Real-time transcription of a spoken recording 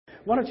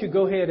Why don't you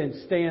go ahead and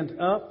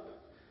stand up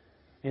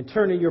and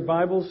turn in your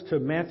Bibles to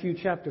Matthew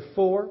chapter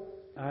 4.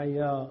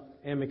 I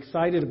am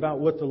excited about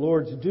what the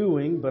Lord's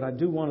doing, but I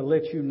do want to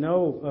let you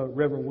know,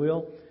 Reverend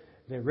Will,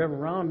 that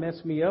Reverend Ron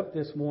messed me up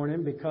this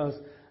morning because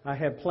I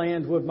had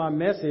planned with my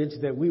message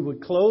that we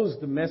would close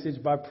the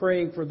message by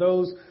praying for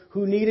those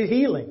who needed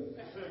healing.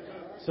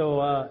 So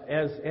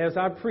as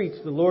I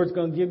preach, the Lord's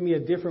going to give me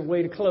a different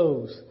way to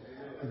close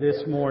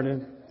this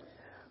morning.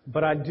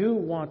 But I do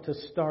want to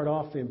start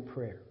off in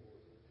prayer.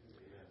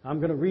 I'm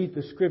going to read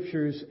the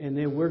scriptures and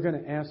then we're going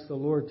to ask the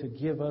Lord to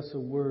give us a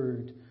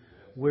word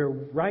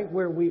right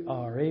where we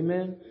are.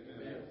 Amen?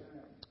 Amen.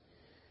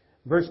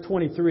 Verse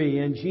 23,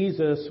 and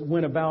Jesus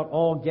went about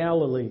all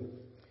Galilee,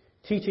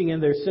 teaching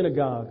in their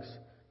synagogues,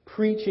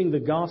 preaching the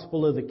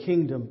gospel of the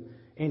kingdom,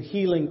 and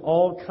healing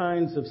all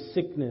kinds of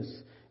sickness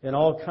and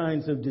all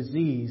kinds of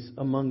disease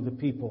among the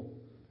people.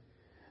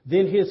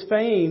 Then his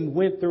fame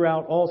went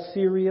throughout all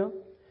Syria,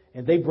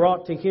 and they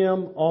brought to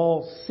him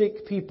all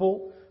sick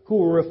people who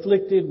were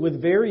afflicted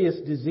with various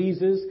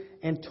diseases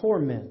and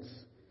torments,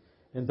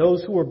 and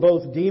those who were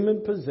both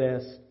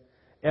demon-possessed,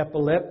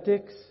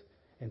 epileptics,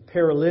 and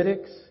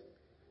paralytics,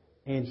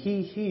 and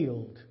he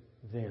healed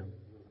them.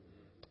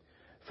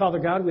 Father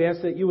God, we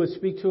ask that you would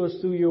speak to us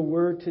through your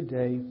word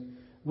today.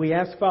 We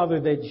ask, Father,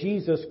 that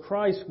Jesus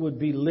Christ would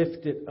be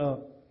lifted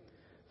up.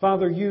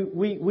 Father,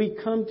 we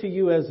come to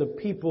you as a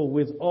people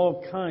with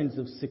all kinds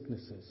of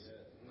sicknesses.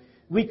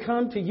 We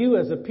come to you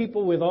as a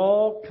people with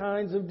all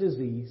kinds of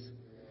disease.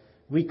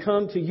 We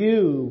come to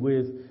you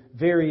with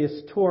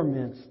various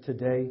torments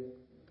today.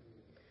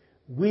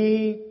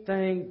 We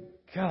thank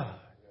God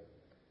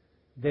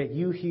that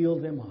you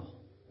healed them all.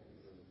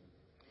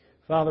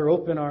 Father,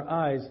 open our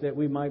eyes that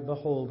we might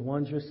behold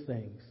wondrous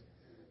things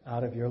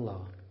out of your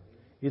law.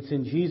 It's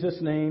in Jesus'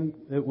 name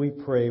that we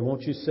pray.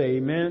 Won't you say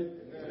amen?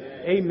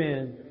 Amen.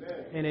 Amen.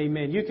 And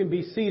amen. You can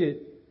be seated.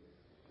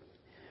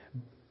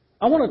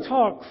 I want to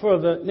talk for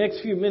the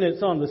next few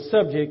minutes on the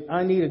subject,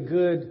 I need a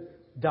good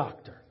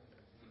doctor.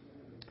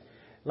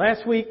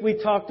 Last week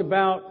we talked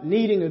about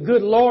needing a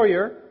good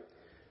lawyer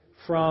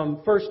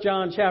from 1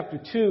 John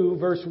chapter 2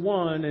 verse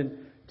 1,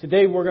 and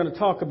today we're going to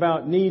talk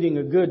about needing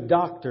a good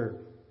doctor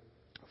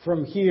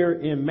from here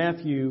in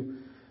Matthew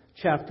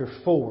chapter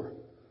 4.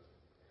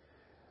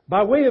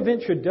 By way of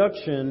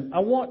introduction, I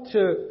want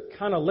to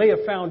kind of lay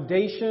a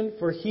foundation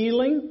for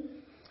healing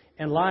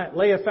and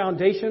lay a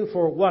foundation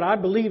for what I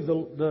believe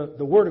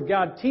the Word of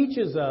God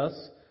teaches us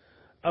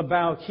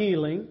about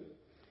healing.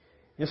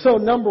 And so,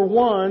 number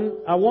one,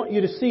 I want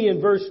you to see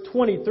in verse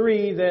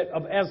 23 that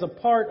as a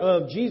part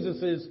of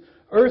Jesus'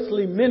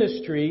 earthly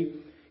ministry,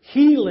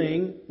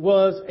 healing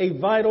was a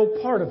vital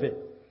part of it.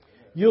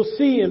 You'll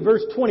see in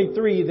verse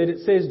 23 that it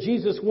says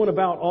Jesus went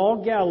about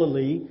all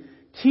Galilee,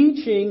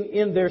 teaching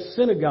in their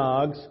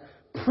synagogues,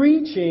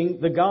 preaching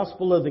the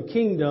gospel of the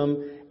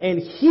kingdom, and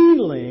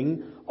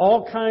healing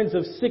all kinds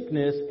of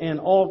sickness and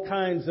all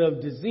kinds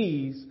of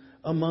disease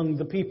among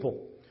the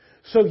people.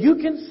 So you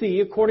can see,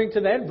 according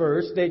to that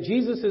verse, that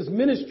Jesus'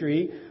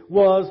 ministry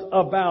was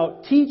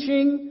about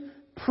teaching,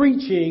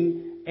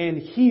 preaching, and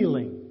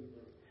healing.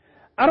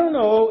 I don't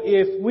know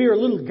if we're a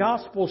little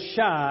gospel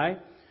shy,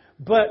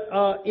 but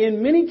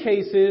in many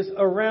cases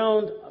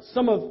around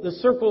some of the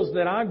circles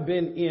that I've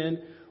been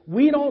in,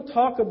 we don't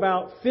talk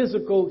about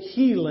physical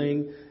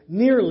healing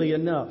nearly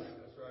enough.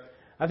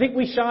 I think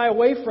we shy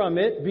away from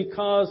it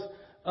because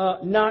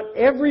not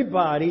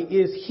everybody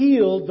is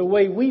healed the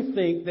way we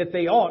think that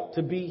they ought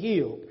to be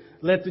healed.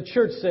 Let the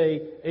church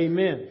say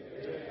amen.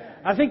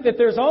 I think that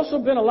there's also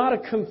been a lot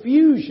of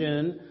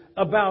confusion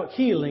about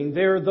healing.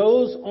 There are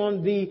those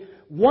on the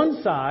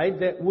one side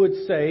that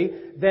would say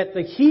that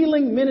the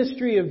healing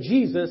ministry of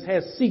Jesus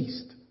has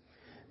ceased.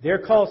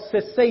 They're called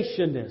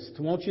cessationists.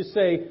 Won't you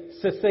say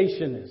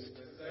cessationists?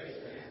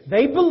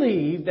 They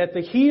believe that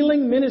the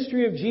healing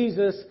ministry of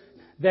Jesus,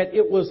 that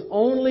it was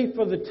only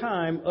for the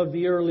time of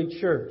the early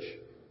church.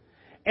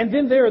 And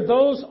then there are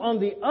those on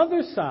the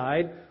other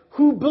side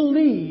who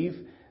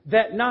believe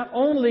that not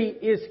only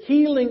is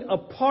healing a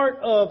part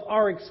of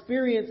our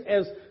experience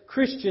as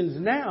Christians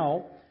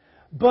now,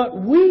 but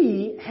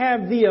we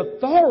have the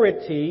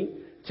authority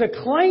to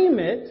claim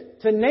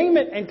it, to name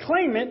it and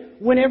claim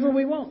it whenever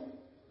we want.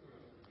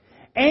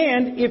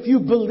 And if you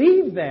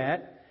believe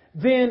that,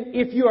 then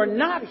if you are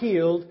not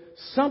healed,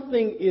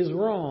 something is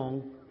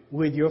wrong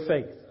with your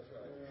faith.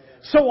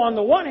 So on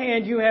the one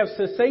hand, you have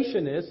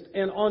cessationists,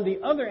 and on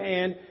the other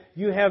hand,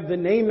 you have the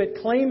name it,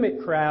 claim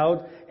it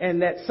crowd,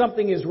 and that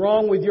something is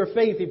wrong with your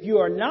faith if you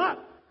are not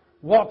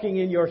walking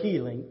in your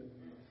healing.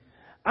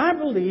 I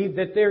believe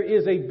that there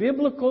is a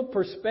biblical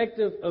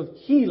perspective of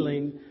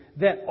healing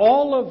that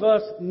all of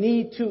us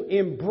need to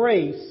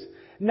embrace,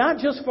 not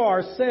just for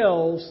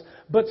ourselves,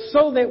 but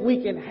so that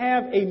we can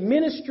have a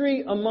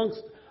ministry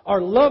amongst our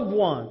loved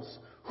ones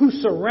who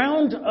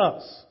surround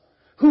us,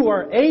 who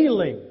are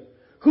ailing,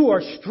 who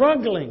are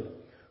struggling,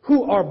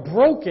 who are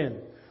broken.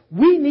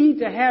 We need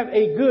to have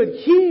a good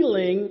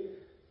healing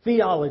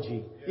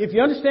theology. If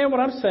you understand what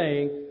I'm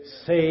saying,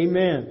 say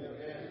amen.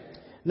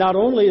 Not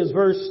only is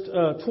verse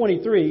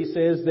 23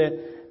 says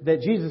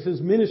that Jesus'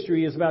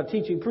 ministry is about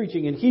teaching,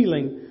 preaching, and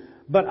healing,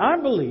 but I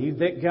believe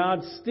that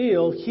God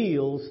still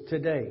heals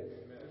today.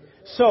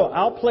 So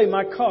I'll play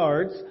my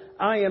cards.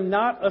 I am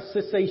not a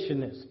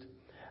cessationist.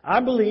 I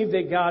believe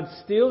that God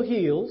still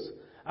heals.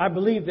 I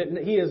believe that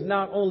He is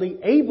not only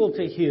able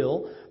to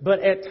heal,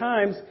 but at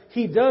times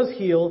He does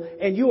heal,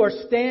 and you are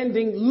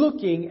standing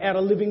looking at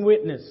a living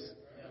witness.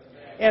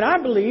 And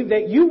I believe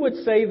that you would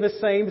say the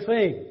same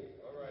thing.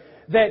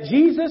 That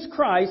Jesus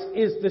Christ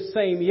is the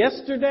same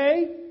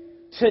yesterday,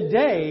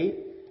 today,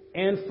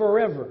 and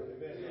forever.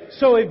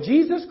 So if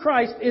Jesus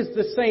Christ is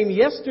the same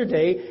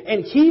yesterday,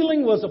 and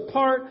healing was a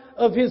part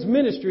of His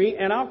ministry,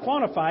 and I'll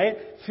quantify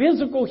it,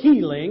 physical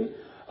healing,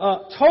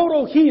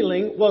 total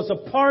healing was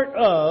a part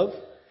of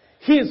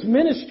His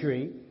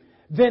ministry,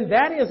 then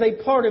that is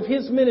a part of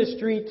His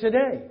ministry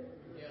today.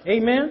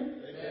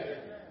 Amen?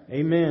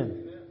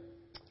 Amen.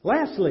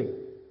 Lastly,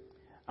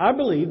 I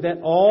believe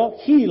that all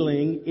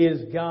healing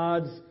is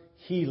God's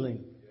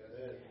healing.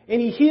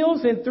 And He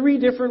heals in 3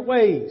 different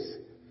ways.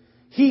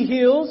 He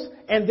heals,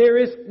 and there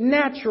is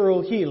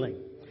natural healing.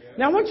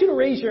 Now I want you to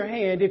raise your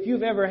hand if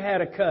you've ever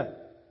had a cut.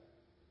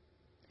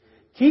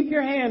 Keep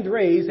your hand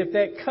raised if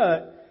that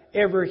cut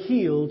ever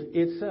healed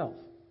itself.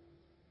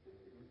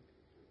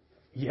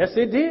 Yes,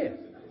 it did.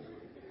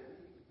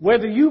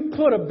 Whether you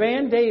put a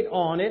Band-Aid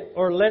on it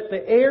or let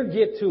the air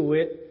get to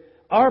it,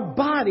 our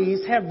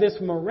bodies have this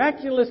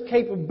miraculous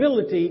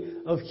capability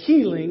of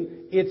healing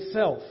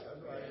itself.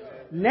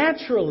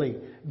 Naturally,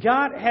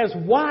 God has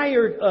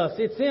wired us.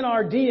 It's in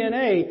our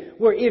DNA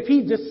where if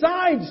He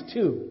decides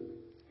to,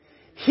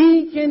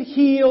 He can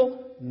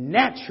heal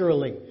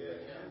naturally.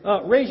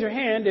 Raise your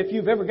hand if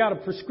you've ever got a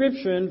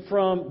prescription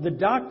from the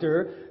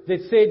doctor that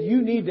said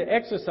you need to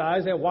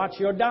exercise and watch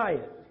your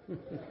diet.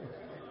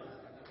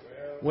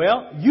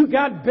 Well, you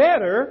got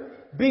better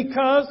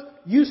because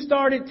you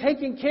started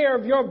taking care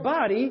of your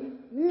body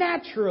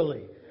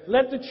naturally.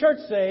 Let the church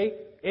say,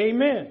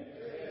 Amen.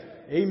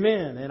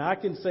 Amen. And I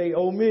can say,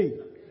 oh me.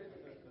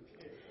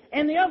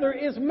 And the other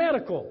is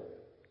medical.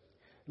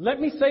 Let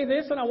me say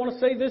this, and I want to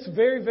say this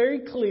very,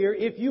 very clear.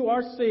 If you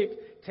are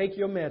sick, take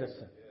your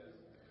medicine.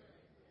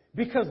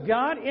 Because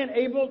God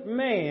enabled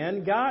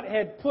man, God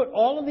had put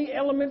all of the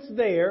elements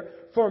there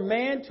for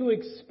man to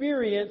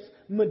experience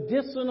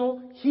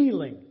medicinal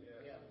healing.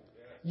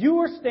 You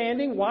are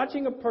standing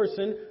watching a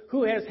person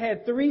who has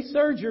had 3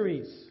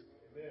 surgeries.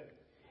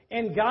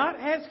 And God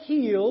has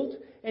healed,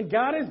 and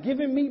God has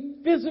given me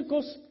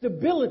physical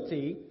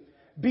stability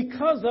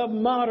because of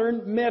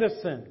modern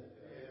medicine.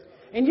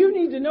 And you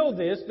need to know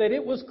this, that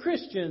it was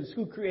Christians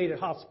who created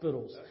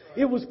hospitals.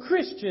 It was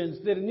Christians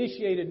that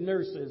initiated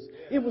nurses.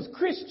 It was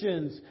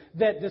Christians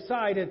that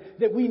decided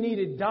that we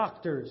needed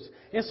doctors.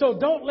 And so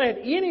don't let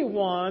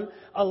anyone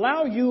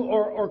allow you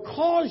or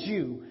cause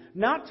you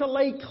not to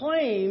lay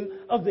claim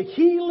of the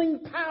healing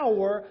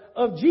power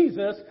of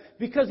Jesus,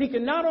 because He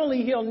can not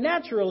only heal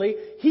naturally,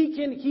 He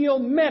can heal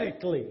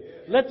medically.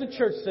 Let the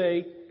church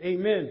say,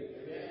 Amen.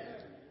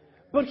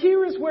 But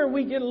here is where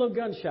we get a little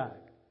gun shy.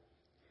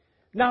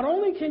 Not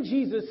only can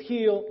Jesus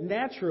heal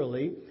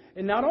naturally,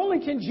 and not only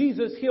can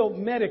Jesus heal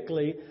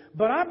medically,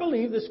 but I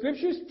believe the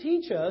Scriptures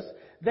teach us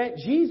that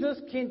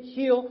Jesus can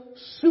heal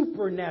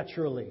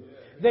supernaturally.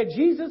 That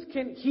Jesus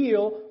can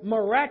heal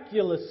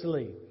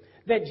miraculously.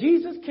 That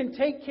Jesus can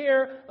take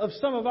care of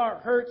some of our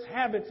hurts,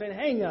 habits, and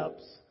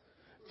hang-ups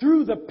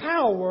through the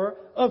power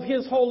of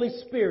His Holy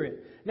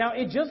Spirit. Now,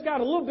 it just got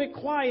a little bit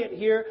quiet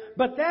here,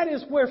 but that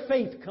is where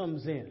faith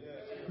comes in.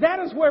 That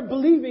is where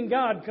believing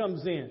God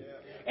comes in.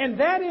 And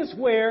that is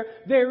where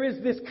there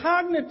is this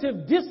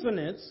cognitive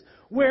dissonance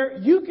where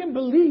you can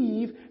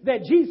believe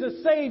that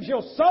Jesus saves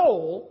your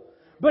soul,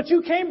 but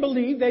you can't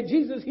believe that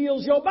Jesus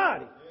heals your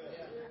body.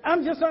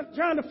 I'm just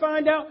trying to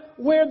find out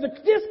where the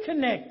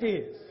disconnect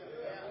is.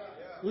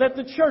 Let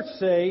the church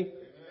say,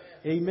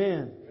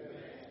 Amen.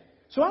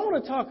 So I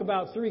want to talk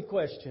about 3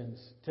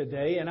 questions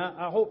today, and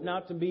I hope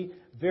not to be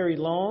very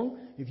long.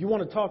 If you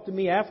want to talk to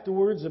me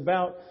afterwards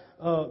about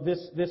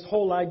this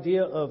whole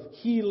idea of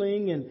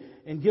healing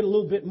and get a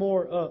little bit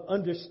more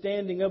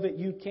understanding of it,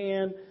 you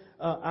can.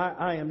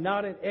 I am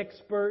not an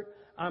expert.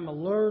 I'm a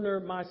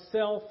learner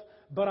myself,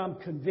 but I'm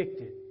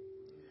convicted.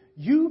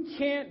 You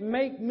can't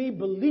make me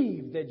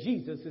believe that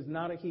Jesus is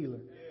not a healer.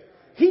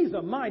 He's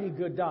a mighty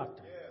good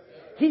doctor.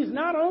 He's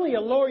not only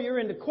a lawyer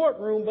in the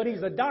courtroom, but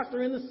He's a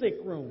doctor in the sick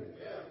room.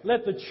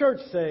 Let the church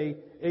say,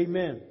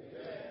 Amen.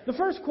 The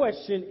first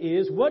question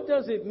is, what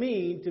does it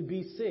mean to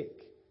be sick?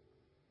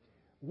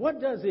 What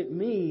does it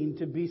mean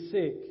to be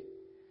sick?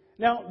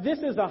 Now, this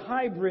is a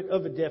hybrid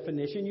of a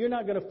definition. You're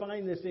not going to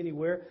find this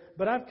anywhere,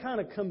 but I've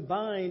kind of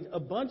combined a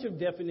bunch of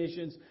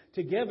definitions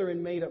together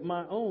and made up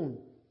my own.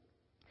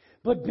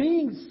 But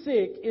being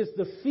sick is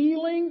the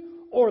feeling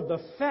or the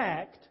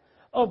fact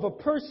of a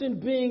person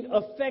being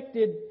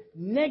affected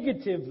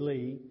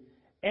negatively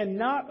and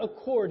not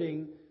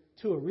according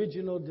to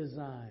original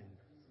design.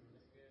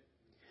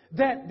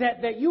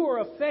 That you are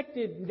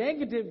affected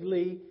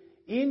negatively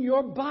in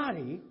your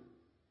body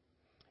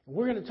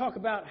We're going to talk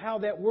about how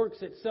that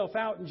works itself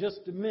out in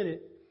just a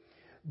minute.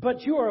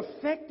 But you are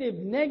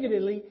affected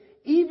negatively,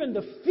 even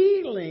the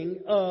feeling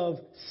of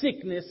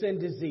sickness and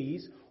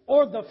disease,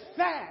 or the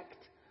fact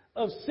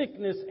of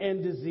sickness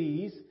and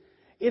disease.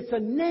 It's a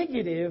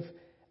negative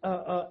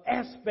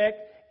aspect,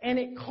 and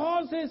it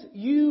causes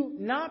you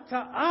not to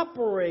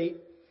operate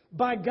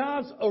by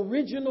God's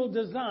original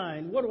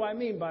design. What do I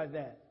mean by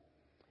that?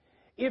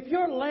 If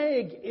your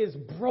leg is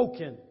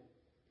broken,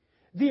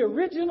 the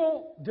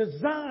original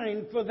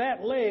design for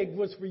that leg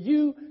was for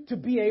you to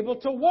be able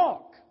to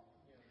walk.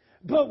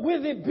 But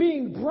with it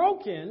being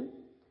broken,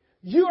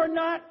 you are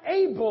not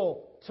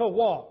able to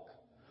walk.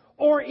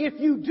 Or if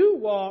you do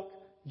walk,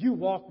 you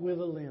walk with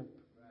a limp.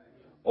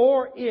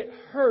 Or it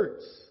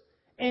hurts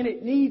and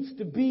it needs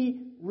to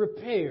be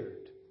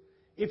repaired.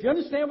 If you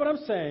understand what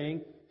I'm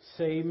saying,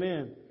 say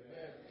amen.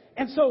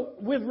 And so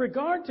with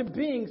regard to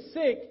being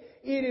sick,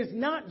 it is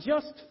not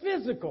just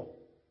physical.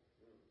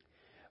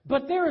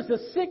 But there is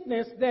a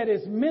sickness that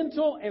is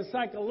mental and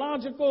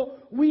psychological.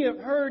 We have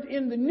heard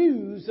in the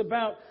news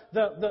about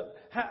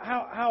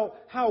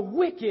how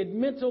wicked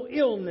mental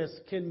illness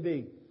can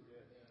be.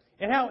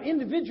 And how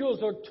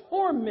individuals are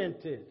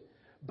tormented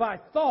by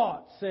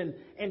thoughts and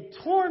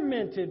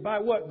tormented by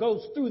what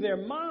goes through their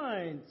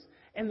minds.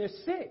 And they're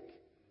sick.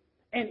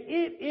 And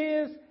it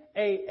is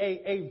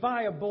a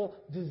viable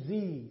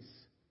disease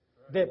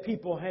that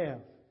people have.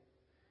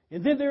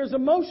 And then there's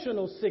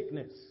emotional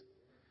sickness.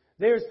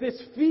 There's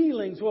this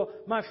feelings. Well,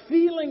 my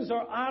feelings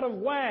are out of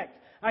whack.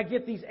 I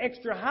get these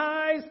extra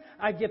highs.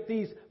 I get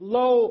these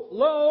low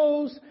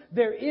lows.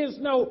 There is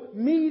no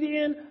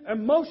median.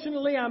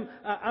 Emotionally,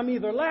 I'm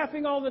either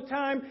laughing all the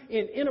time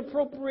in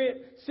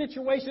inappropriate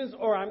situations,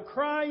 or I'm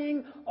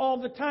crying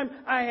all the time.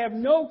 I have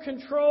no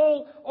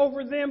control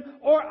over them,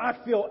 or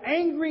I feel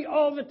angry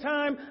all the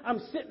time. I'm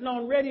sitting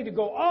on ready to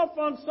go off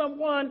on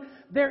someone.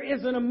 There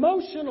is an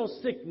emotional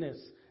sickness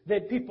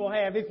that people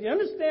have. If you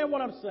understand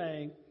what I'm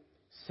saying,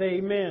 say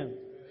amen.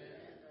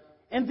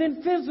 And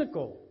then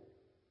physical.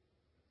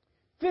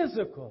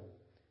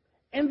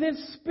 And then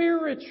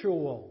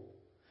spiritual.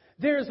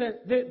 There's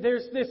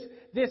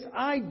this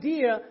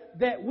idea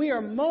that we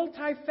are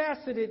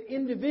multifaceted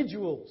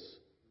individuals.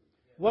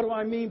 What do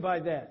I mean by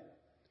that?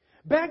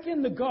 Back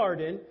in the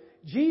garden,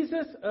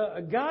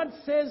 God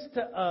says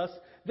to us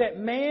that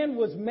man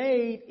was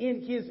made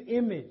in His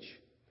image.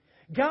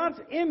 God's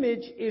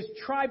image is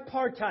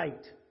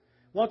tripartite.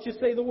 Why don't you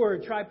say the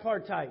word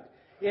tripartite?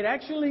 It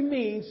actually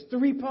means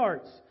three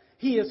parts.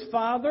 He is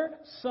Father,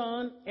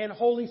 Son, and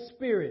Holy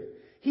Spirit.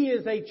 He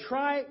is a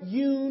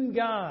triune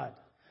God.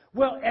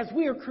 Well, as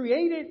we are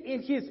created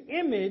in His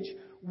image,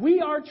 we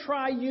are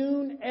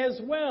triune as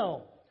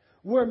well.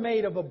 We're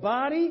made of a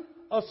body,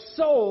 a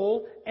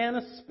soul, and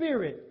a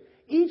spirit.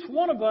 Each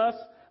one of us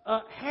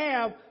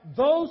have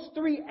those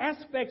three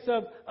aspects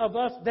of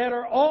us that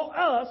are all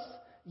us,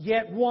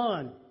 yet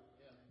one.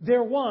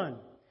 They're one.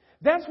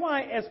 That's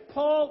why as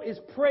Paul is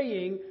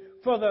praying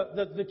for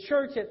the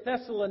church at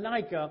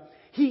Thessalonica,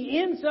 he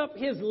ends up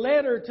his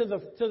letter to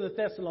the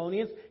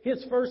Thessalonians,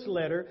 his first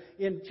letter,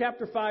 in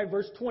chapter 5,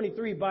 verse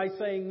 23, by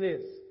saying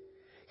this.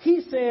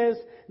 He says,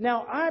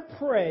 "Now I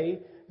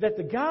pray that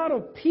the God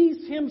of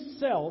peace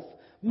Himself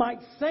might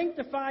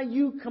sanctify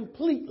you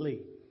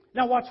completely."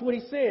 Now watch what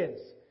he says.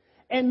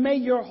 "And may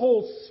your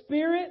whole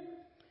spirit,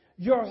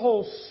 your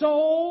whole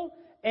soul,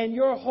 and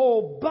your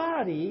whole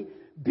body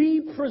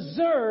be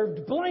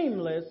preserved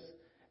blameless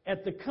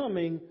at the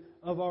coming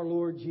of our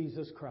Lord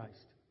Jesus Christ."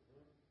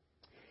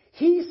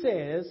 He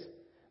says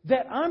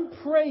that I'm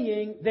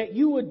praying that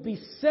you would be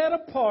set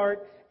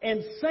apart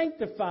and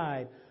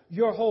sanctified.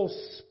 Your whole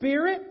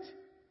spirit,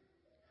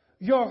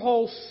 your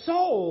whole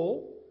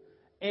soul,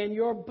 and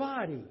your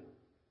body.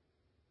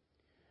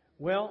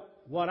 Well,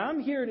 what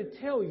I'm here to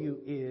tell you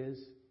is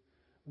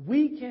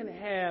we can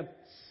have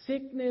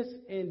sickness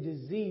and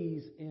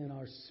disease in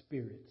our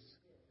spirits.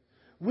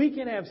 We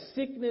can have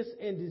sickness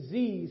and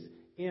disease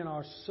in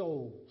our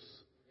souls.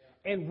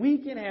 And we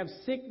can have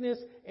sickness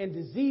and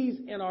disease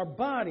in our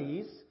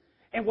bodies.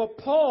 And what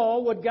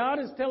God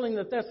is telling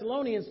the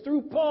Thessalonians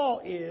through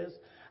Paul is,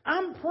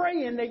 I'm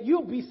praying that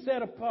you'll be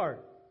set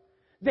apart.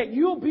 That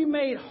you'll be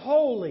made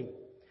holy.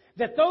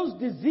 That those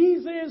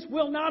diseases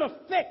will not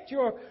affect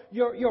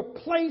your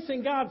place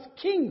in God's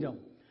kingdom.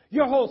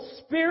 Your whole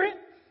spirit,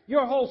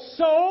 your whole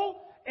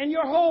soul, and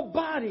your whole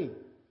body.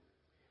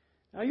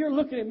 Now you're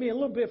looking at me a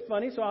little bit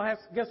funny, so I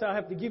guess I'll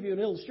have to give you an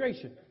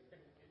illustration.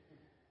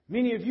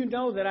 Many of you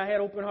know that I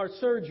had open heart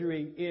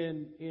surgery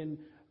in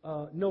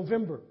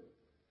November.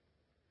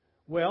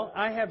 Well,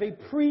 I have a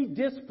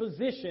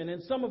predisposition,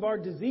 and some of our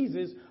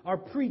diseases are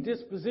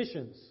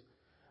predispositions.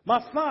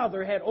 My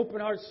father had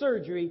open heart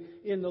surgery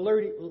in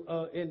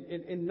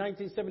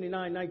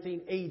 1979,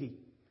 1980.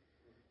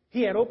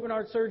 He had open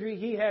heart surgery.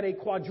 He had a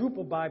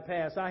quadruple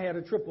bypass. I had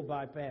a triple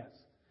bypass.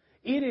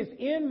 It is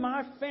in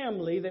my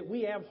family that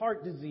we have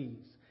heart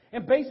disease.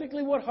 And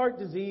basically what heart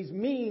disease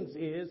means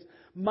is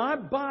my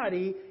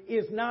body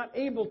is not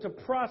able to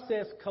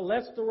process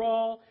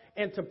cholesterol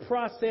and to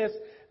process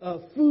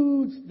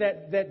foods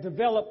that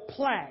develop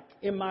plaque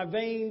in my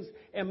veins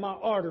and my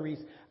arteries.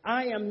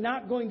 I am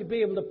not going to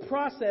be able to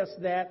process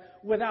that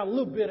without a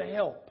little bit of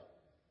help.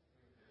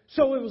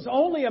 So it was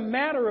only a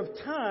matter of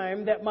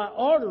time that my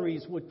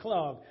arteries would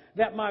clog,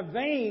 that my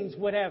veins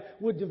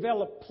would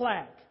develop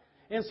plaque.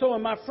 And so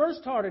in my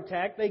first heart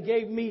attack, they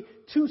gave me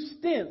 2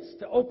 stents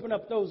to open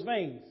up those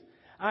veins.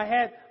 I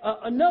had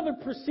another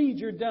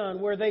procedure done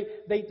where they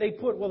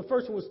put, the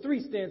first one was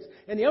 3 stents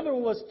and the other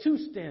one was 2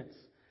 stents.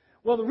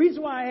 Well, the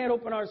reason why I had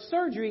open heart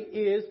surgery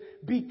is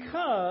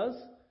because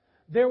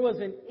there was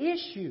an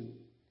issue.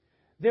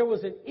 There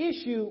was an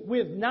issue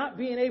with not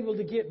being able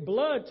to get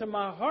blood to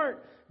my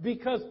heart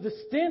because the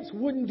stents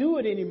wouldn't do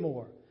it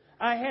anymore.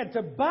 I had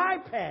to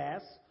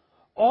bypass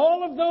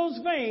all of those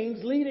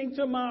veins leading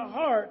to my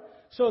heart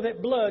so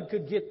that blood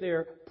could get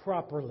there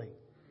properly.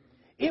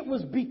 It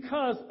was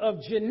because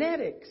of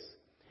genetics.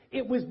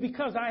 It was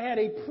because I had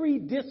a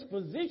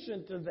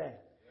predisposition to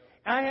that.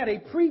 I had a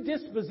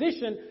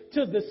predisposition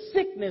to the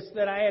sickness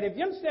that I had. If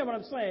you understand what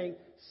I'm saying,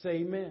 say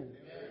amen.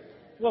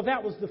 Well,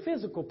 that was the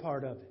physical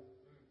part of it.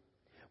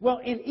 Well,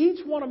 in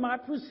each one of my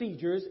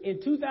procedures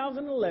in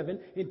 2011,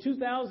 in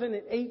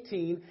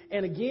 2018,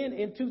 and again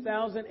in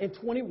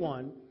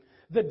 2021,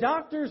 the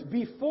doctors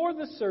before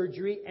the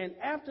surgery and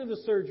after the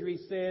surgery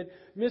said,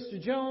 Mr.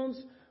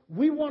 Jones,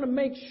 we want to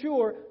make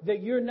sure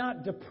that you're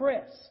not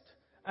depressed.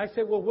 I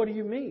said, well, what do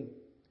you mean?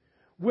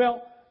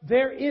 Well,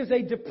 there is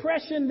a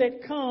depression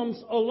that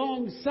comes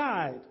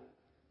alongside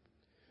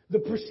the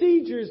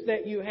procedures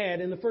that you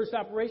had. In the first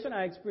operation,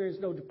 I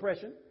experienced no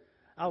depression.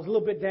 I was a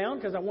little bit down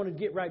because I wanted to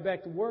get right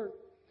back to work.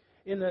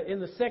 In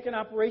the second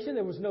operation,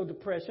 there was no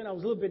depression. I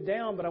was a little bit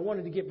down, but I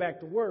wanted to get back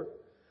to work.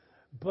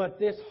 But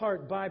this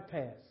heart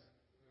bypass,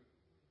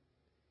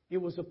 it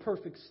was a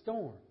perfect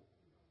storm.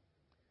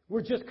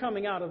 We're just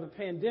coming out of the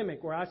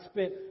pandemic where I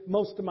spent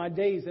most of my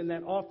days in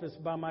that office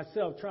by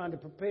myself trying to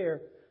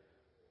prepare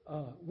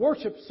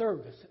worship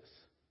services.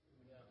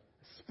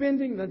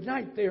 Spending the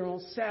night there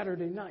on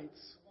Saturday nights.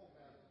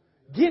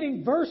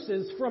 Getting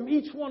verses from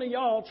each one of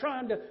y'all,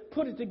 trying to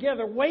put it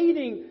together,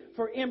 waiting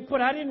for input.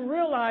 I didn't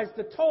realize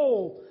the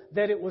toll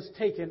that it was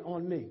taking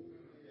on me.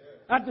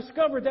 I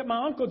discovered that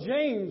my Uncle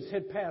James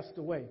had passed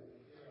away.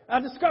 I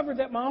discovered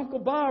that my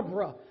Aunt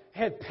Barbara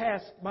had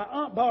passed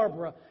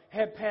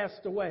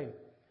away.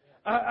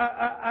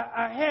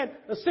 I had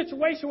a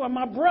situation where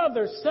my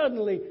brother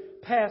suddenly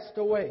passed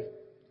away.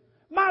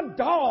 My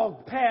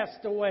dog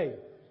passed away.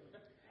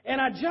 And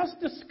I just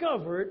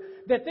discovered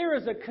that there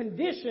is a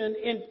condition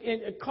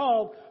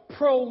called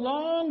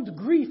prolonged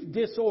grief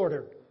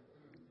disorder.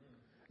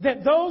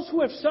 That those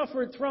who have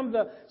suffered from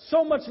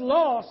so much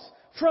loss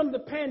from the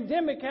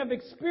pandemic have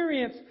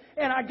experienced.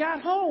 And I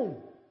got home.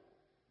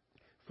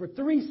 For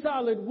 3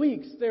 solid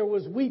weeks, there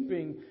was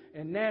weeping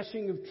and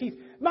gnashing of teeth.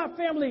 My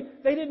family,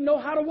 they didn't know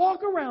how to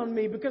walk around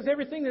me because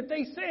everything that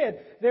they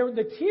said,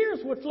 the tears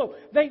would flow.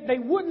 They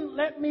wouldn't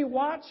let me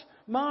watch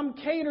Mom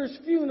Cater's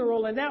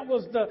funeral, and that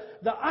was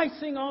the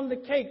icing on the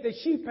cake that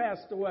she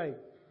passed away.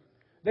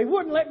 They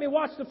wouldn't let me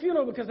watch the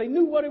funeral because they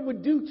knew what it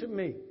would do to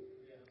me.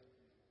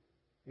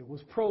 It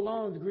was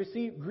prolonged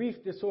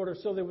grief disorder,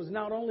 so there was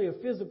not only a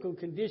physical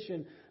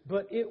condition,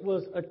 but it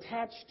was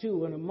attached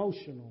to an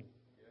emotional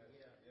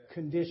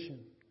condition.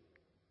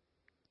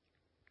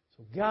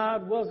 So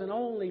God wasn't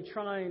only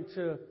trying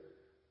to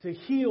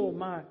heal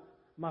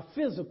my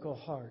physical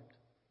heart,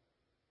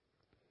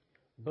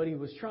 but He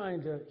was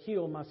trying to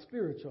heal my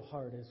spiritual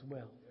heart as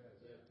well.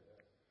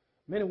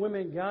 Men and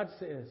women, God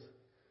says,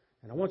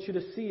 and I want you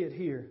to see it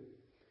here,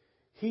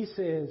 He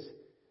says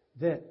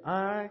that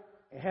I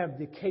have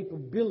the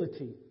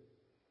capability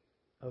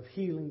of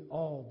healing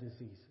all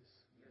diseases.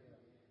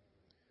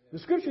 The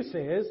Scripture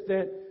says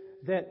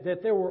that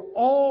there were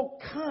all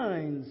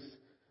kinds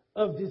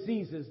of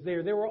diseases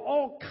there. There were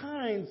all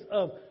kinds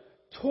of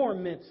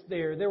torments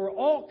there. There were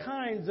all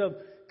kinds of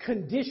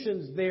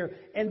conditions there.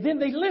 And then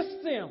they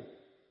list them.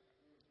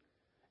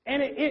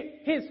 And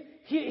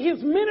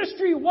his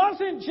ministry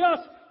wasn't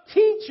just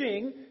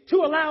teaching to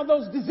allow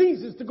those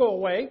diseases to go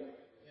away.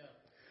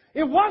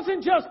 It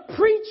wasn't just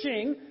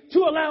preaching to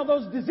allow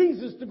those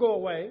diseases to go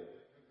away.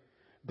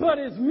 But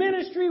his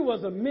ministry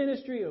was a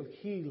ministry of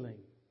healing.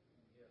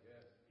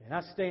 And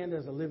I stand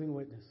as a living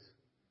witness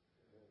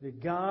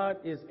that God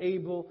is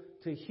able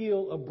to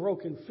heal a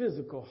broken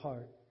physical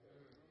heart,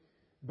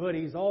 but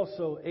He's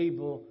also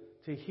able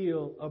to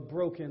heal a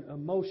broken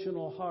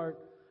emotional heart,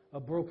 a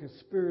broken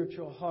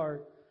spiritual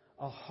heart,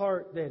 a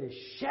heart that is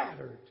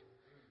shattered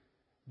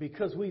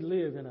because we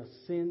live in a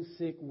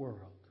sin-sick world.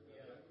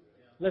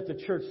 Let the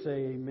church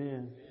say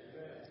amen.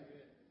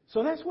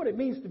 So that's what it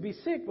means to be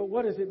sick, but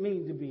what does it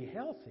mean to be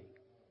healthy?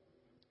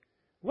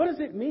 What does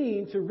it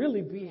mean to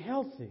really be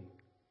healthy?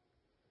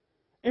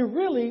 And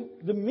really,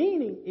 the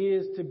meaning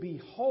is to be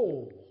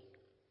whole.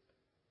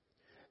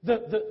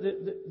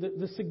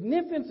 The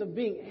significance of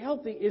being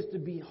healthy is to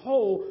be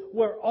whole,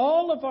 where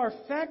all of our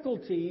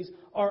faculties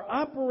are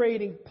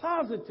operating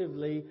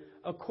positively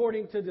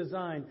according to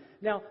design.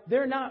 Now,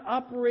 they're not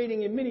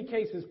operating in many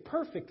cases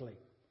perfectly.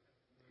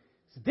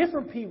 It's a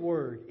different P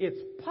word. It's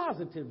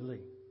positively.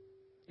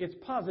 It's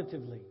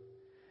positively.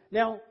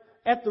 Now,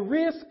 at the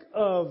risk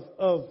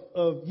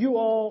of you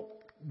all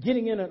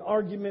getting in an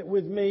argument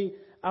with me,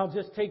 I'll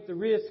just take the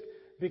risk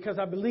because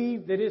I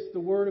believe that it's the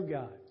Word of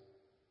God.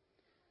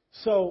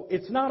 So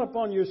it's not up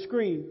on your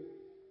screen,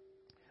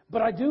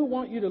 but I do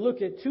want you to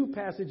look at two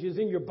passages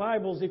in your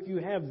Bibles if you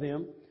have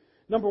them.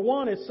 Number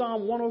one is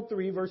Psalm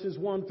 103, verses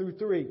 1 through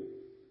 3.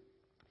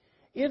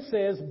 It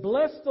says,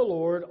 "Bless the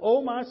Lord,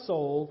 O my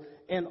soul,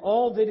 and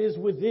all that is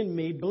within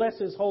me. Bless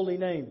His holy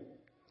name."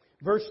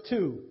 Verse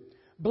 2.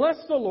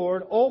 "Bless the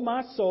Lord, O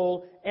my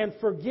soul, and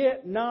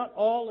forget not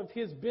all of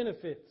His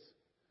benefits."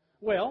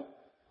 Well,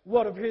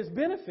 what of His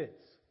benefits?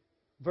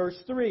 Verse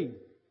 3.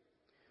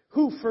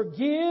 "Who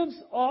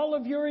forgives all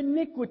of your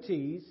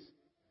iniquities,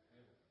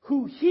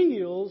 who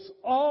heals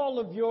all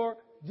of your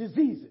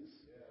diseases."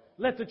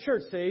 Let the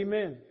church say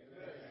amen.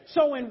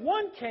 So in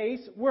one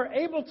case, we're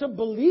able to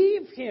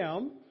believe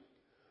Him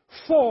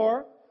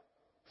for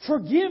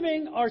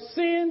forgiving our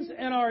sins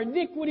and our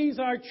iniquities,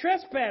 our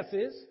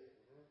trespasses.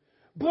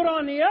 But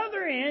on the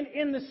other end,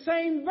 in the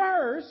same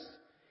verse,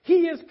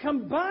 He is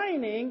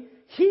combining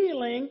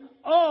healing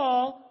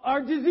all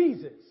our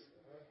diseases.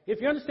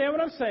 If you understand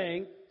what I'm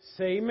saying,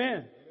 say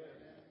amen.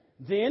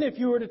 Then if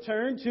you were to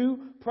turn to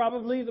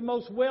probably the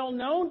most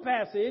well-known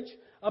passage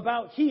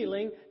about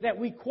healing that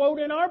we quote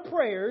in our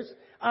prayers,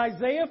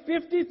 Isaiah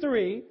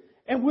 53,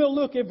 and we'll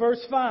look at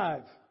verse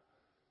 5.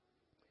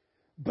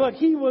 "But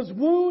He was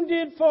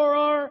wounded for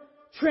our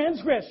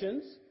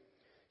transgressions.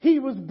 He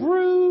was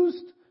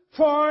bruised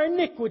for our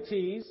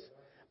iniquities.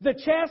 The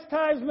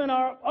chastisement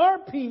of our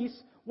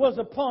peace was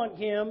upon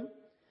Him,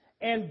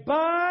 and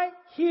by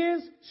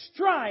His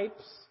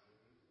stripes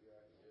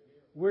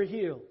we're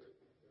healed."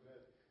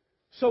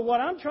 So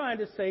what I'm trying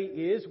to say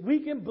is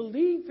we can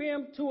believe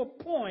Him to a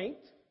point,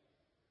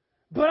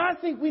 but I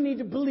think we need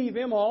to believe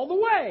Him all the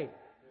way.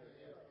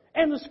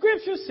 And the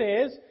Scripture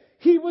says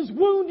He was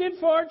wounded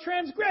for our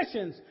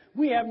transgressions.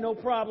 We have no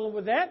problem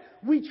with that.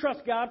 We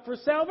trust God for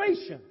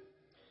salvation.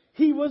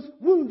 He was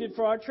wounded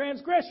for our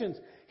transgressions.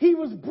 He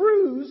was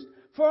bruised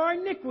for our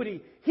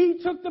iniquity.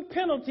 He took the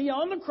penalty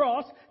on the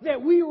cross that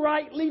we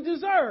rightly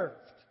deserved.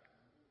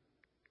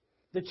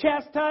 The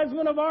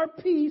chastisement of our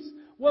peace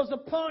was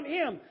upon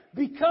Him.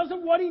 Because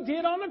of what He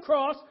did on the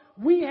cross,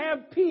 we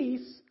have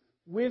peace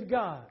with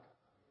God.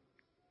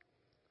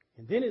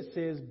 And then it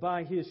says,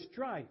 by His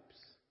stripes,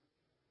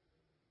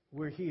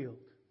 we're healed.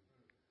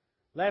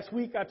 Last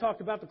week I talked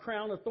about the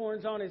crown of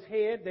thorns on His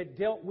head that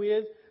dealt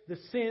with the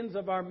sins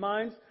of our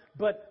minds,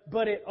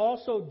 but it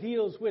also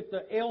deals with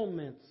the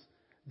ailments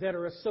that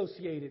are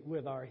associated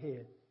with our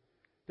head.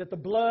 That the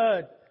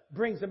blood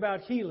brings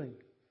about healing.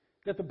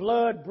 That the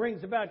blood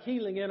brings about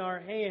healing in our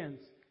hands.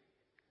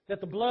 That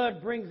the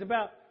blood brings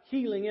about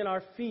healing in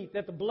our feet.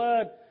 That the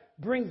blood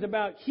brings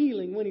about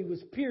healing when He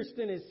was pierced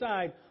in His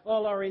side,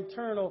 all our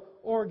internal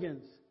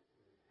organs.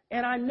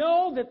 And I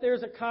know that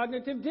there's a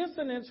cognitive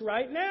dissonance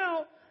right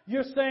now.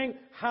 You're saying,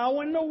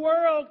 how in the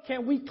world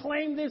can we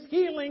claim this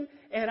healing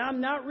and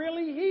I'm not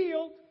really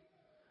healed?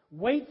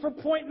 Wait for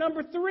point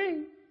number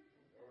 3.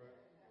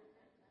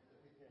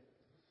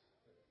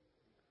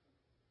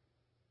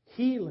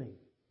 Healing.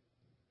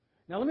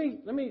 Now let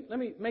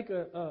me make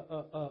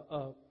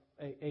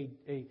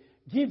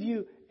give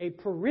you a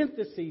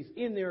parenthesis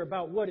in there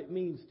about what it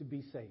means to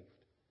be saved.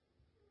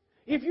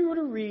 If you were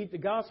to read the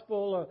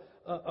gospel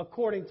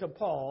according to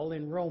Paul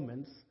in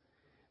Romans,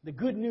 the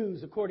good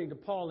news according to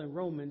Paul in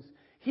Romans,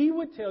 he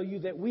would tell you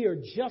that we are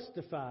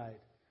justified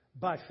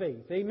by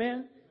faith.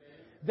 Amen?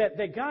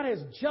 That God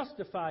has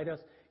justified us.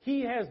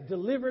 He has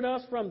delivered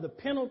us from the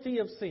penalty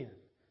of sin.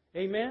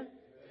 Amen?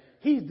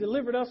 He's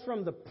delivered us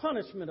from the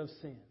punishment of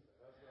sin.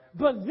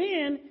 But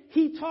then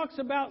he talks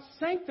about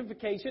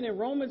sanctification in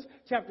Romans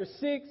chapter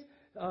 6,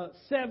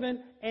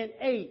 7, and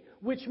 8,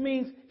 which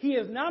means He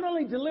has not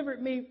only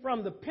delivered me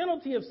from the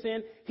penalty of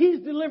sin,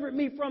 He's delivered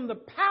me from the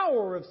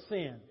power of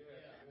sin.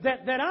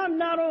 That I'm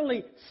not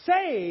only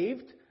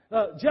saved,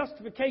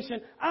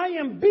 justification, I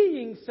am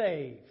being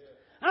saved.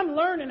 I'm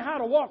learning how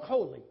to walk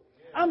holy.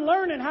 I'm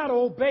learning how to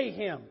obey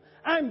Him.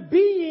 I'm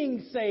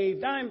being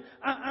saved.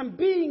 I'm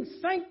being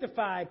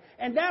sanctified.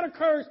 And that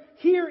occurs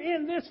here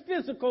in this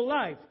physical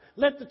life.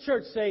 Let the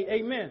church say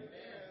amen.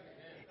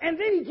 And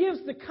then he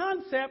gives the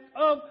concept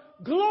of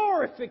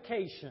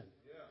glorification.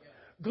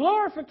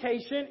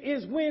 Glorification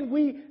is when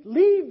we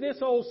leave this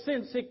old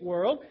sin-sick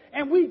world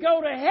and we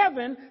go to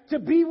heaven to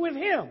be with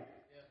Him.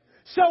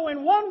 So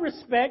in one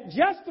respect,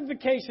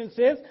 justification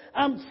says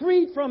I'm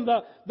freed from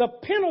the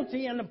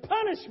penalty and the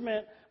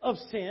punishment of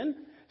sin.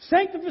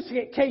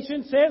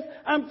 Sanctification says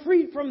I'm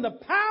freed from the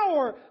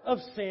power of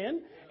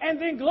sin. And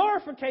then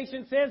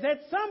glorification says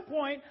at some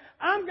point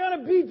I'm going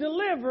to be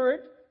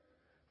delivered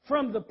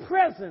from the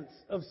presence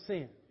of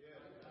sin.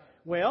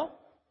 Well,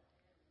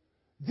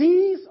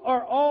 these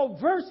are all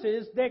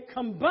verses that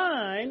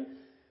combine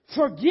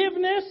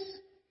forgiveness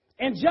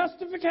and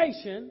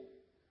justification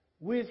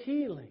with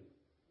healing.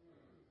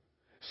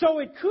 So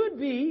it could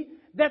be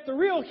that the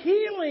real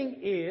healing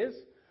is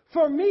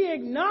for me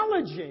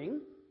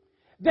acknowledging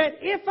that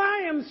if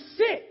I am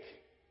sick,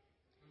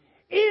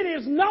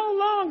 it is no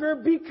longer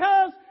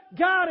because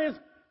God is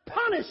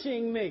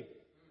punishing me,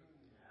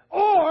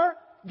 or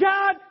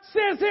God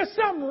says there's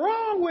something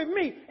wrong with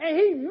me and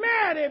He's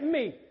mad at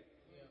me.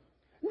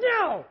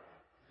 No,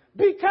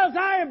 because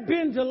I have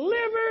been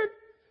delivered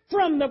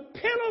from the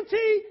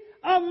penalty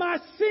of my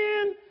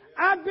sin.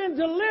 I've been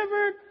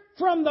delivered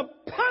from the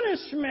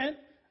punishment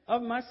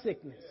of my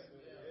sickness.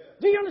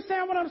 Do you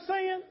understand what I'm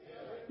saying?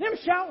 Them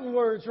shouting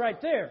words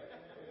right there.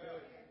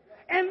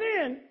 And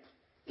then,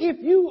 if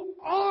you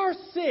are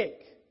sick,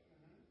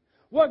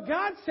 what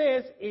God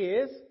says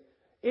is,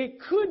 it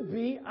could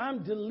be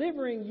I'm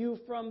delivering you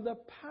from the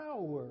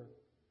power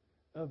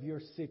of your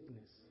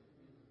sickness.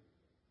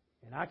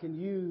 And I can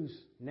use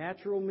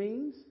natural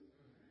means.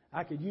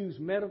 I could use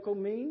medical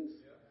means.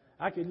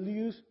 I could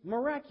use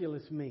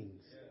miraculous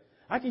means.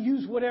 I can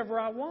use whatever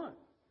I want.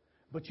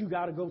 But you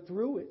got to go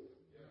through it.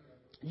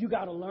 You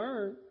got to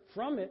learn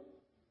from it.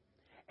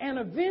 And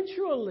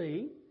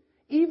eventually,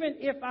 even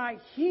if I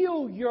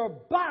heal your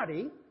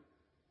body,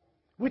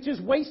 which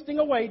is wasting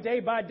away day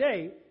by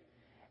day,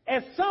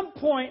 at some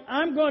point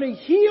I'm going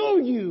to heal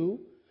you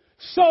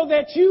so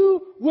that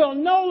you will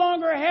no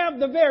longer have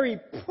the very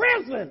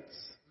presence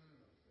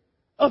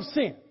of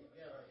sin.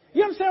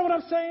 You understand what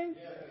I'm saying?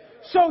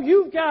 So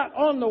you've got,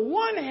 on the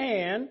one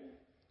hand,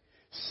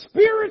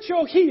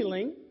 spiritual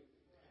healing,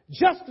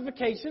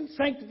 justification,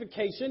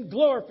 sanctification,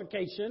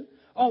 glorification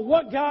on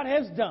what God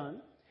has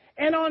done.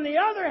 And on the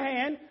other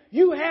hand,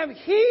 you have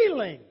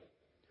healing,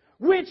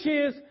 which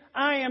is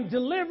I am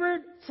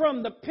delivered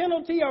from the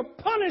penalty or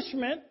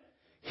punishment.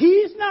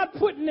 He's not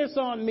putting this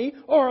on me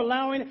or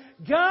allowing it.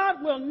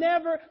 God will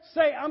never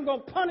say, I'm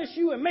going to punish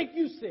you and make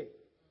you sick.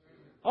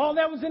 All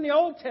that was in the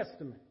Old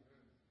Testament.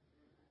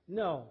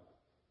 No.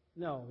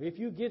 If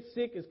you get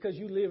sick, it's because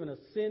you live in a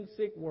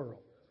sin-sick world.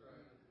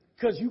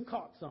 Because you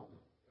caught something.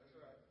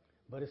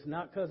 But it's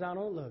not because I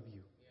don't love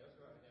you.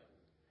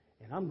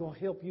 And I'm going to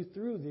help you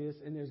through this,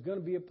 and there's going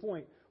to be a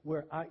point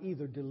where I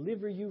either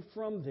deliver you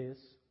from this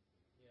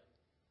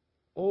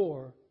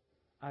or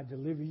I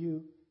deliver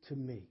you to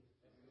me.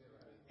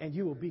 And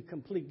you will be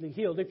completely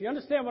healed. If you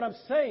understand what I'm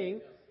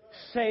saying,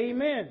 say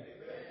amen.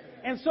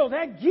 And so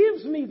that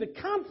gives me the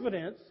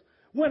confidence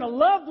when a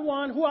loved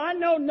one who I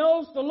know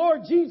knows the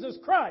Lord Jesus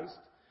Christ,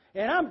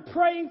 and I'm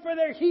praying for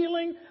their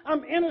healing,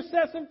 I'm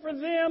intercessing for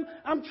them,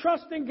 I'm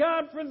trusting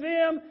God for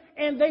them,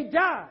 and they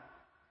die.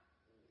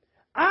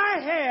 I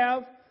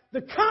have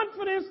the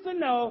confidence to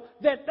know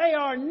that they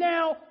are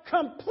now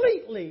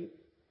completely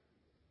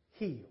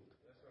healed.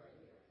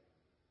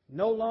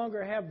 No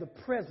longer have the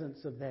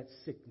presence of that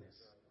sickness.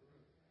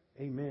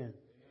 Amen.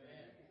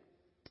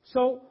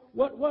 So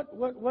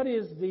what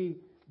is the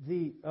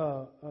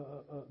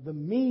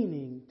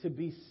meaning to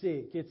be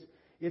sick?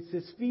 It's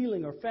this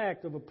feeling or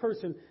fact of a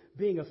person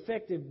being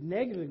affected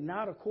negatively,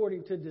 not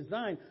according to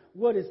design.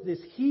 What is this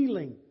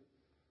healing?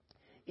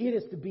 It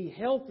is to be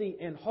healthy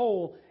and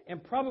whole.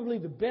 And probably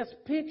the best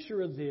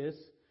picture of this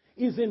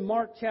is in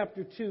Mark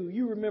chapter 2.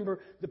 You remember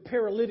the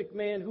paralytic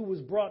man who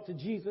was brought to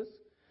Jesus.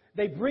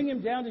 They bring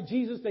him down to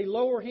Jesus. They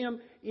lower him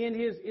in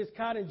his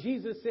cot. And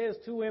Jesus says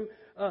to him,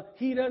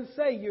 he doesn't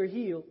say you're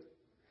healed.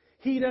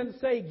 He doesn't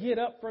say get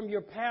up from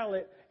your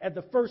pallet at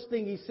the first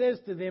thing he says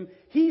to them.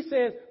 He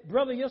says,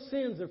 brother, your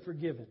sins are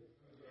forgiven.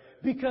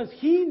 Because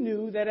he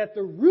knew that at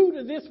the root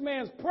of this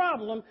man's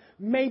problem,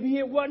 maybe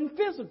it wasn't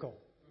physical.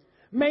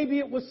 Maybe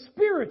it was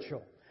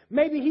spiritual.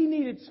 Maybe he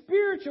needed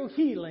spiritual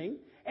healing.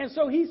 And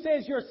so he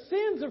says, your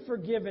sins are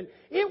forgiven.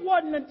 It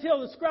wasn't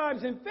until the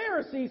scribes and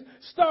Pharisees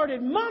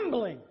started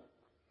mumbling.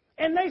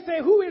 And they say,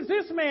 who is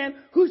this man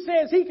who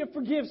says he can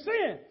forgive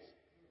sins?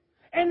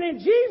 And then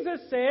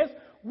Jesus says,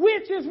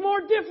 which is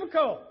more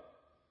difficult?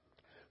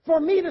 For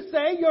me to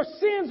say, your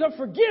sins are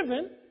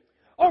forgiven,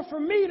 or for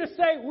me to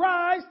say,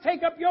 rise,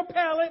 take up your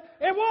pallet,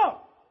 and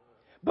walk.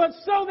 But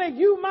so that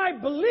you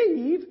might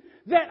believe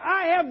that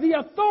I have the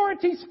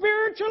authority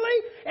spiritually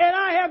and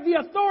I have the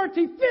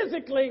authority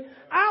physically,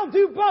 I'll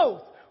do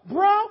both.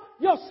 Bro,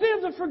 your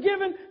sins are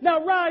forgiven.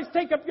 Now rise,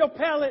 take up your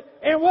pallet,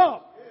 and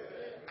walk.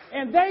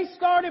 And they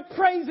started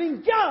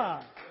praising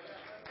God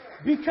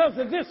because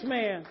of this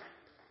man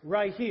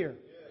right here.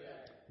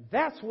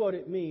 That's what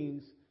it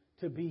means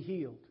to be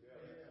healed.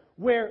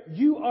 Where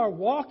you are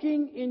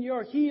walking in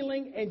your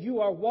healing and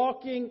you are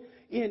walking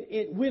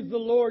with the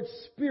Lord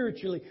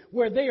spiritually.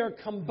 Where they are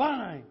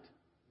combined.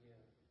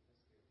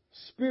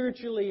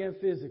 Spiritually and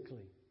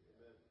physically.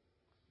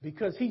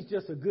 Because He's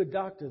just a good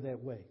doctor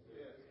that way.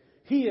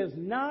 He is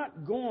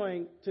not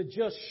going to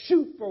just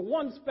shoot for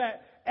one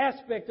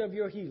aspect of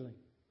your healing.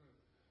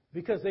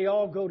 Because they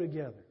all go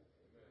together.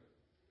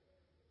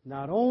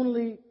 Not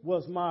only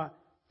was my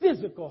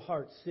physical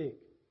heart sick,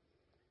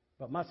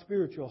 but my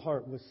spiritual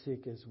heart was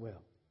sick as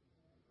well.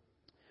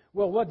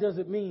 Well, what does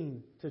it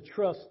mean to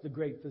trust the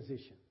great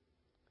physician?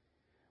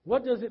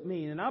 What does it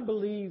mean? And I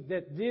believe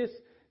that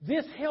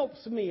this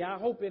helps me. I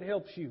hope it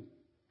helps you.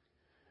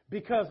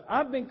 Because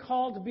I've been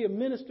called to be a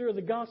minister of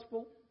the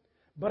gospel.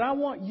 But I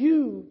want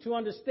you to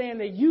understand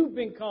that you've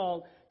been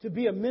called to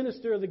be a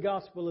minister of the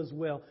gospel as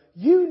well.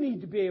 You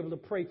need to be able to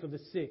pray for the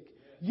sick.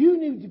 You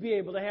need to be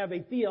able to have a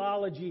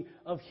theology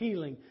of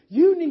healing.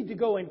 You need to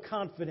go in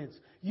confidence.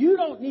 You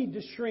don't need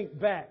to shrink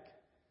back.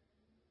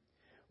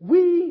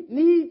 We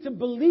need to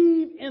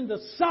believe in the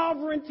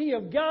sovereignty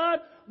of God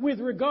with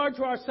regard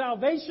to our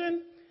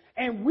salvation,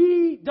 and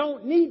we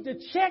don't need to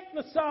check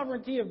the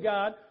sovereignty of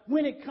God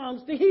when it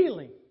comes to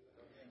healing.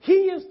 He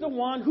is the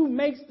one who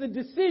makes the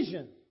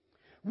decision.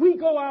 We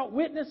go out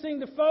witnessing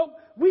to folk.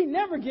 We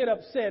never get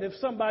upset if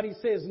somebody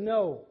says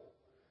no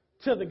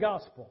to the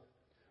gospel.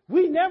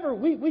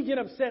 We get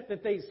upset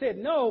that they said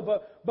no,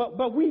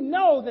 but we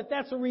know that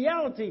that's a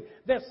reality,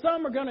 that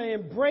some are going to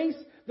embrace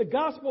the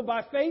gospel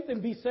by faith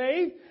and be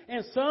saved,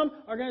 and some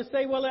are going to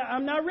say, well,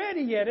 I'm not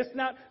ready yet. It's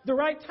not the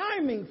right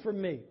timing for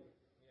me.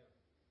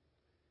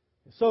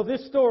 So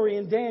this story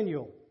in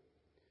Daniel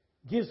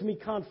gives me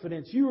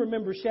confidence. You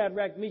remember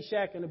Shadrach,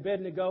 Meshach, and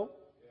Abednego?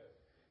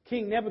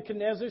 King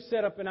Nebuchadnezzar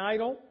set up an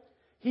idol.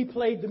 He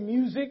played the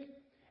music,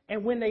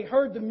 and when they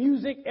heard the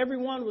music,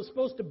 everyone was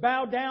supposed to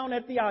bow down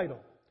at the idol.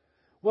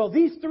 Well,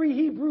 these three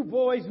Hebrew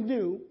boys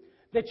knew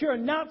that you're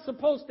not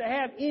supposed to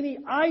have any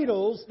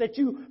idols that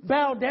you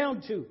bow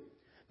down to,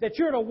 that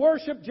you're to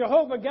worship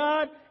Jehovah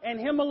God and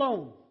Him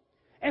alone.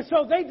 And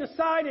so they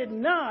decided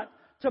not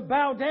to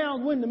bow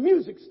down when the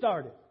music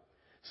started.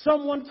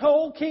 Someone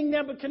told King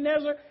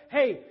Nebuchadnezzar,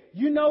 hey,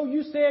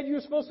 you said you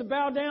were supposed to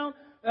bow down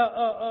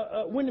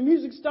when the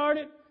music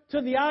started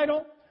to the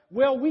idol.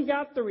 Well, we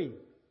got three.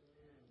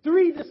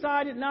 Three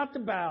decided not to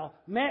bow.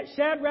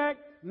 Shadrach,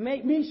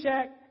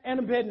 Meshach, and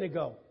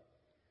Abednego.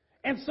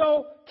 And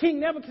so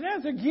King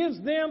Nebuchadnezzar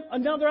gives them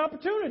another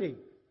opportunity.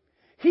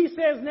 He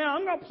says, now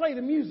I'm going to play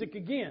the music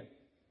again.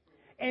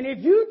 And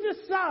if you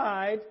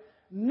decide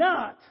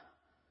not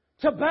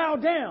to bow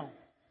down,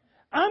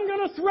 I'm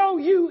going to throw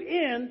you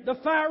in the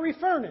fiery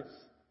furnace.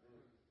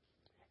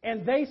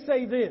 And they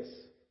say this.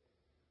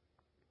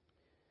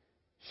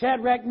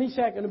 Shadrach,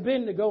 Meshach, and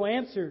Abednego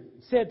answered,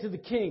 said to the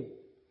king,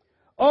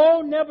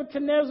 "O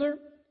Nebuchadnezzar,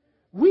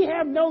 we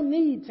have no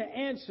need to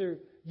answer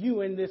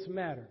you in this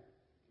matter.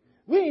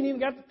 We ain't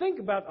even got to think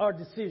about our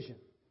decision.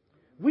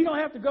 We don't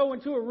have to go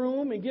into a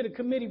room and get a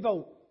committee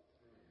vote.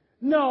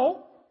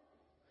 No,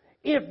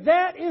 if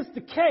that is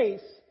the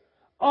case,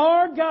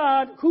 our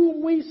God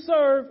whom we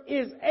serve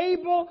is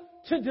able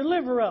to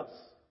deliver us."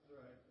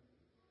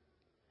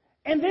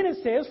 And then it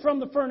says, from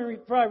the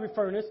fiery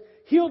furnace,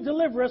 He'll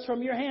deliver us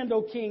from your hand,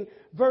 O king.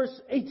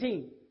 Verse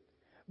 18.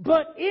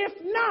 But if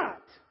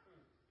not,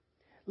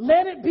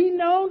 let it be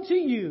known to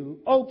you,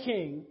 O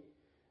king,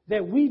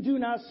 that we do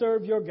not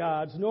serve your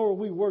gods, nor will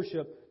we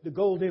worship the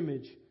gold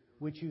image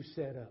which you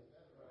set up.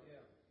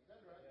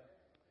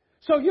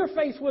 So you're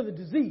faced with a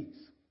disease.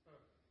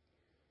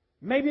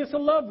 Maybe it's a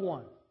loved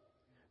one.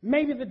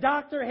 Maybe the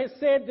doctor has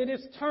said that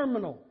it's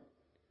terminal.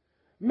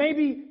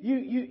 Maybe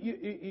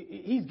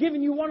he's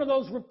given you one of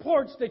those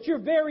reports that you're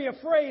very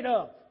afraid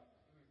of.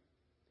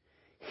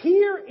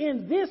 Here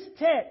in this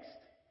text,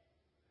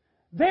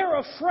 they're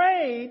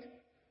afraid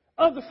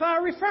of the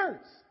fiery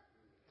furnace.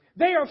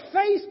 They are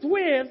faced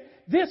with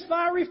this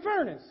fiery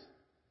furnace.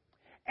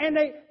 And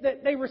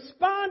they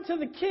respond to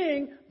the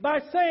king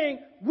by saying,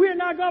 we're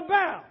not going to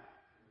bow.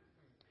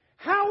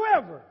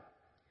 However,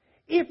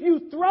 if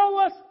you throw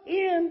us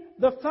in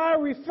the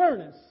fiery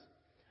furnace,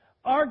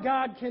 our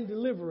God can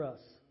deliver us.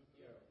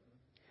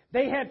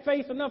 They had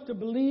faith enough to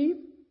believe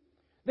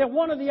that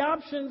one of the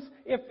options,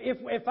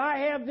 if I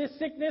have this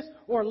sickness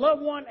or a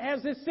loved one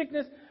has this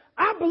sickness,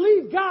 I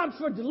believe God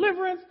for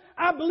deliverance.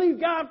 I believe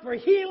God for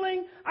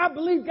healing. I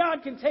believe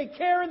God can take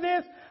care of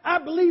this. I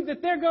believe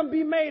that they're going to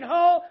be made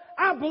whole.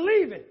 I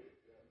believe it.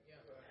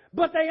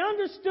 But they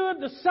understood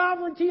the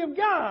sovereignty of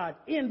God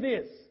in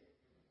this.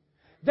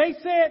 They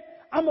said,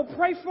 I'm going to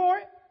pray for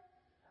it.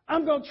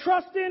 I'm going to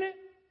trust in it.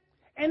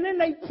 And then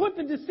they put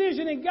the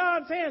decision in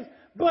God's hands.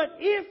 But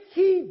if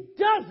He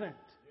doesn't,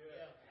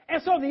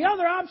 and so the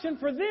other option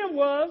for them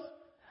was,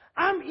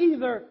 I'm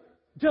either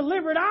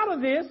delivered out of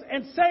this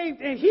and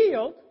saved and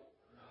healed,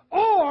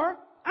 or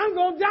I'm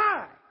going to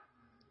die.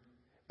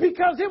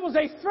 Because it was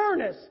a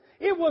furnace.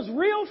 It was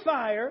real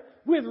fire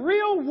with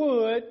real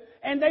wood,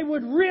 and they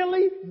would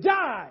really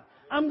die.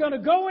 I'm going to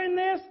go in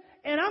this,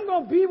 and I'm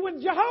going to be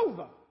with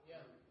Jehovah.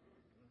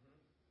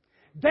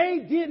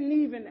 They didn't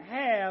even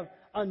have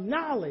a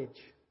knowledge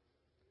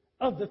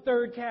of the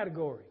third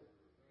category.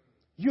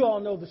 You all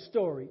know the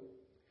story.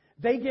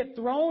 They get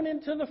thrown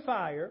into the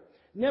fire.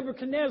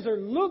 Nebuchadnezzar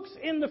looks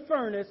in the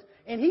furnace,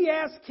 and he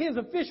asks his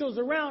officials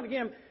around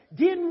him,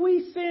 didn't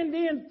we send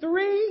in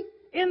 3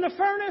 in the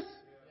furnace?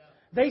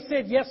 They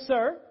said, yes,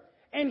 sir.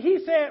 And he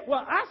said,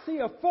 well, I see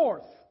a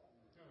 4th.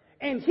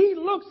 And he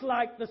looks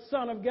like the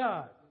Son of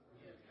God.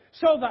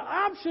 So the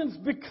options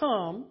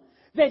become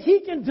that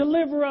He can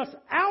deliver us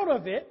out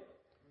of it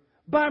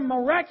by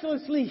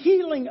miraculously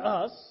healing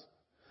us,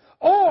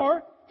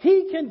 or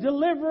He can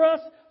deliver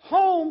us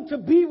home to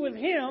be with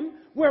Him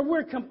where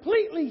we're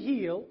completely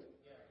healed,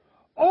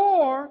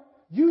 or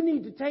you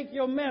need to take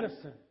your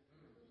medicine.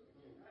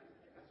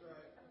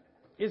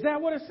 Is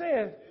that what it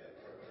says?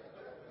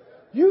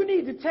 You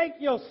need to take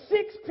your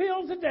 6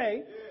 pills a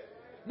day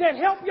that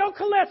help your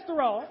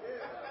cholesterol,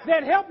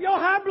 that help your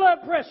high blood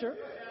pressure,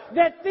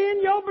 that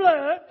thin your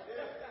blood.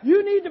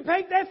 You need to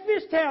take that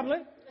fish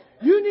tablet.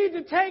 You need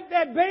to take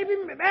that baby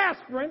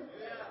aspirin.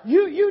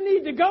 You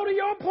need to go to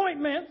your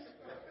appointments.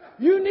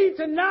 You need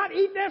to not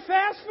eat that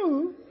fast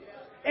food.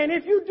 And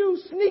if you do,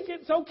 sneak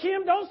it so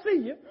Kim don't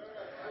see you.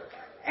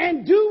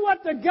 And do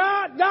what the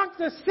God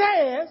doctor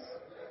says,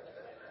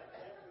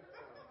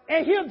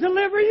 and he'll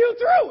deliver you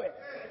through it.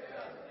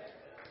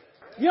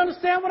 You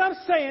understand what I'm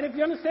saying? If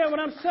you understand what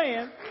I'm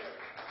saying,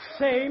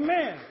 say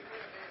amen.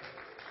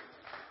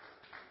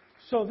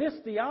 So this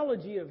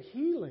theology of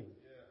healing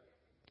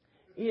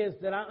is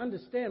that I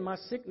understand my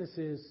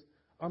sicknesses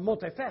are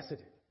multifaceted.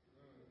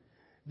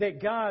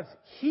 That God's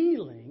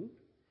healing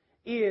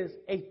is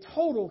a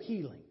total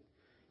healing.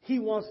 He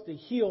wants to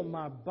heal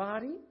my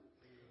body.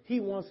 He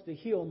wants to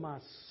heal my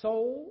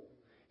soul.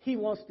 He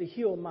wants to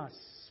heal my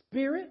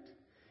spirit.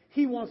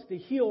 He wants to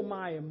heal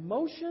my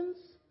emotions.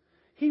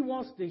 He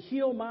wants to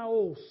heal my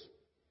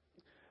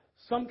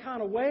some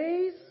kind of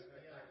ways.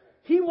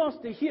 He wants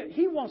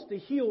to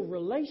heal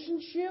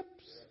relationships.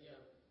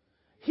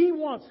 He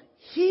wants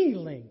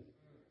healing.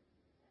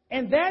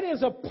 And that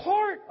is a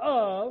part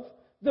of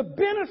the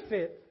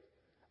benefit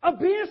of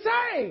being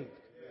saved.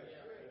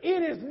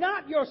 It is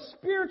not your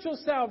spiritual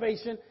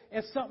salvation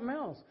and something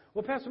else.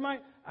 Well, Pastor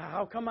Mike,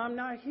 how come I'm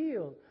not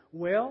healed?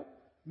 Well,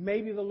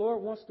 maybe the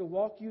Lord wants to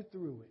walk you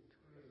through it.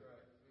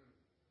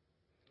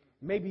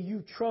 Maybe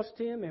you trust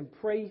Him and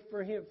pray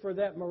for Him for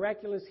that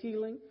miraculous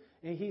healing.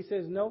 And He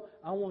says, no,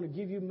 I want to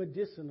give you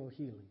medicinal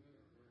healing.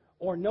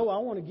 Or no, I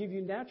want to give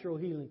you natural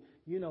healing.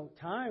 You know,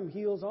 time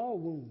heals all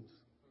wounds.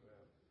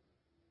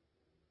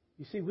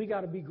 You see, we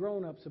got to be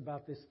grown-ups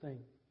about this thing.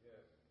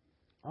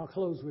 I'll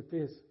close with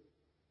this.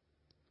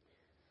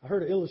 I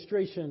heard an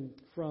illustration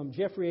from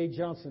Jeffrey A.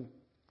 Johnson,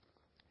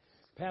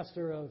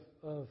 pastor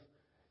of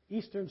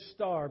Eastern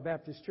Star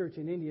Baptist Church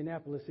in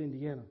Indianapolis,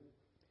 Indiana.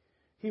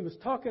 He was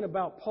talking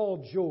about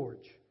Paul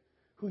George,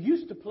 who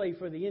used to play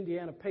for the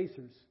Indiana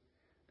Pacers.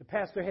 The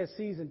pastor has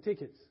season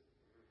tickets.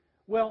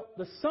 Well,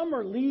 the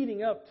summer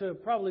leading up to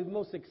probably the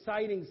most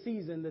exciting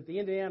season that the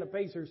Indiana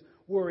Pacers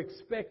were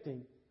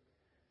expecting,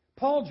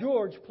 Paul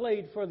George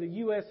played for the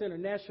U.S.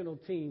 international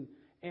team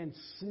and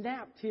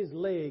snapped his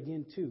leg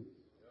in two.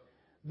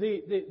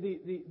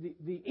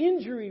 The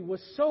injury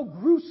was so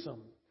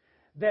gruesome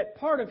that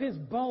part of his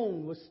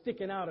bone was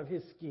sticking out of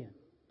his skin.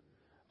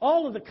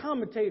 All of the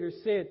commentators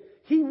said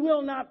he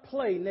will not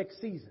play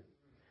next season.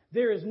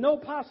 There is no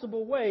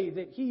possible way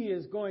that he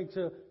is going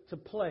to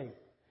play.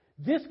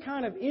 This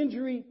kind of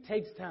injury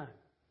takes time.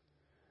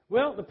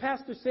 Well, the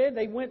pastor said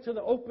they went to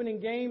the opening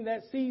game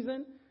that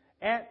season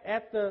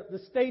at the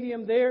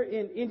stadium there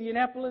in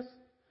Indianapolis,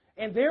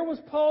 and there was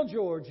Paul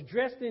George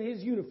dressed in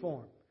his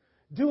uniform,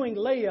 doing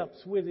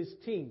layups with his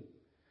team,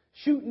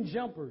 shooting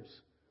jumpers,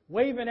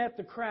 waving at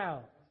the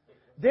crowd.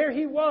 There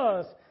he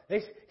was.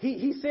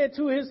 He said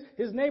to his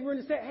neighbor,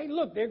 and he said, hey,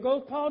 look, there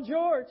goes Paul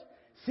George.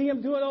 See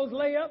him doing those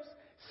layups?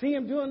 See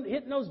him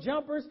hitting those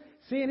jumpers?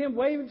 Seeing him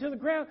waving to the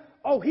crowd?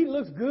 Oh, he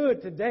looks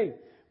good today.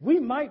 We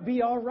might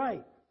be all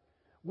right.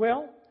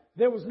 Well,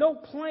 there was no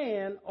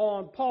plan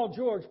on Paul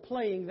George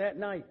playing that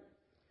night.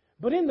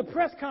 But in the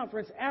press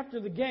conference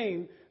after the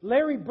game,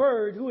 Larry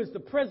Bird, who is the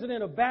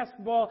president of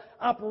basketball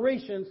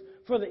operations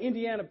for the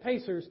Indiana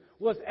Pacers,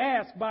 was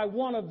asked by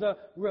one of the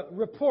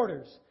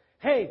reporters,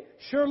 hey,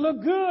 sure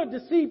look good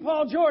to see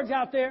Paul George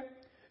out there.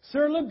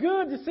 Sure look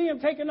good to see him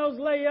taking those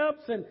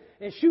layups and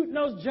shooting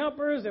those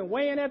jumpers and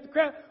weighing at the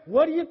crowd.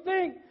 What do you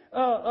think,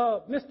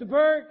 Mr.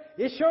 Bird?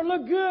 It sure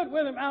look good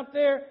with him out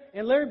there.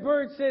 And Larry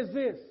Bird says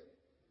this,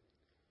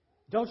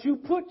 don't you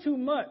put too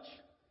much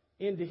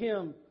into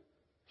him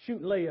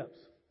shooting layups.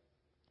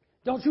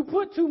 Don't you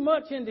put too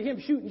much into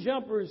him shooting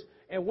jumpers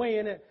and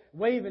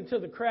waving to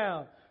the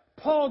crowd.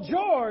 Paul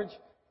George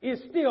is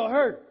still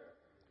hurt.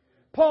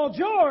 Paul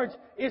George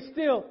is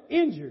still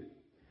injured.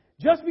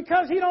 Just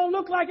because he don't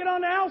look like it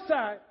on the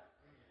outside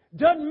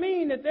doesn't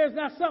mean that there's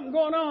not something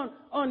going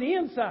on the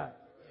inside.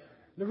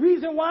 The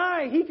reason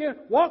why he can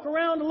walk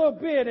around a little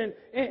bit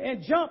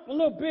and jump a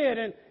little bit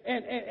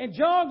and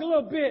jog a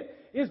little bit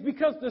is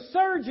because the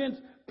surgeons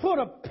put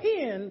a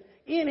pin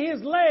in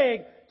his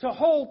leg to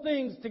hold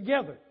things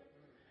together.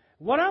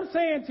 What I'm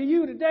saying to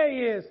you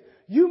today is,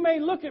 you may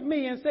look at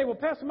me and say, well,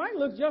 Pastor Mike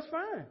looks just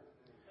fine.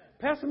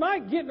 Pastor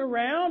Mike getting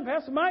around.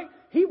 Pastor Mike,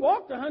 he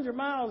walked 100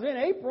 miles in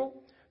April.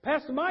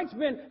 Pastor Mike's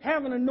been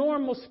having a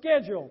normal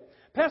schedule.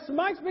 Pastor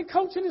Mike's been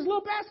coaching his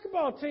little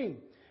basketball team.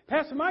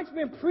 Pastor Mike's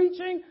been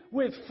preaching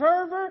with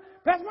fervor.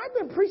 Pastor Mike's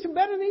been preaching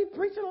better than he's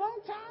preached in a long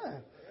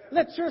time.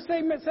 Let church say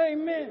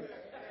amen.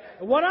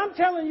 What I'm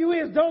telling you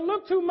is, don't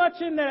look too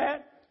much in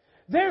that.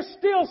 There's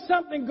still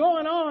something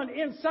going on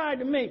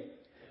inside of me.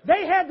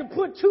 They had to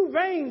put two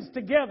veins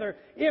together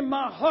in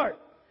my heart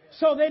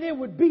so that it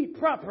would beat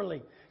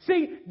properly.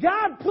 See,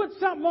 God put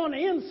something on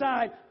the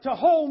inside to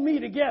hold me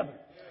together.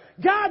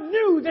 God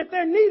knew that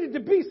there needed to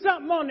be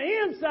something on the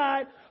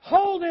inside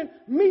holding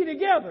me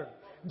together.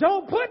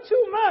 Don't put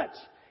too much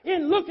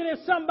in looking at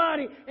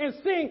somebody and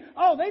seeing,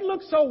 oh, they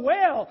look so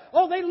well.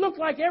 Oh, they look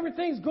like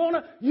everything's going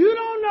on. You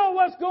don't know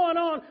what's going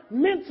on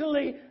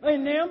mentally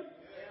in them.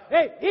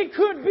 Hey, it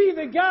could be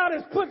that God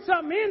has put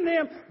something in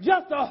them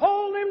just to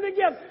hold them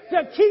together,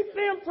 to keep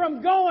them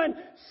from going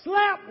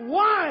slap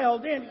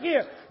wild in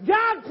here.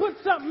 God put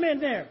something in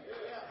there.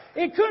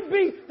 It could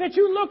be that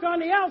you look on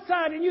the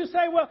outside and you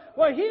say, well,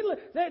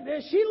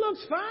 she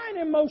looks fine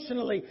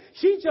emotionally.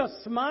 She's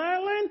just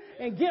smiling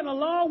and getting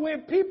along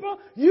with people.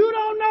 You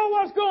don't know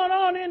what's going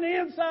on in the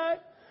inside.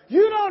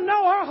 You don't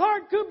know her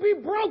heart could be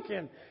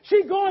broken.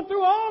 She's going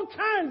through all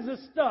kinds of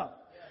stuff.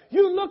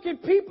 You look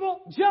at people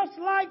just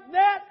like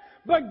that,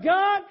 but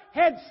God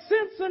had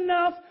sense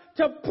enough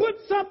to put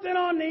something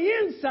on the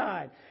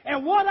inside.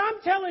 And what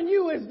I'm telling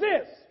you is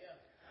this.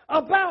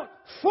 About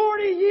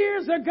 40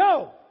 years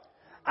ago,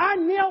 I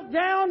knelt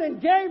down and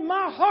gave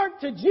my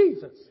heart to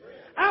Jesus.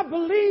 I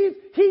believe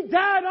He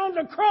died on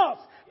the cross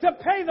to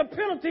pay the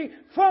penalty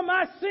for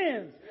my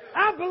sins.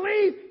 I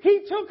believe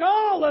He took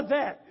all of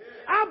that.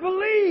 I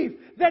believe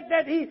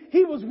that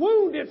he was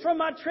wounded for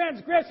my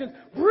transgressions,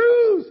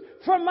 bruised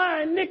for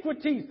my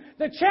iniquities.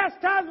 The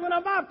chastisement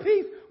of my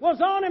peace was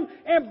on Him,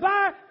 and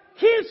by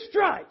His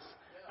stripes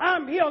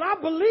I'm healed. I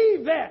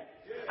believe that.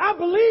 I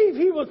believe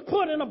He was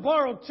put in a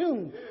borrowed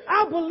tomb.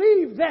 I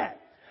believe that.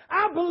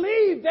 I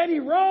believe that He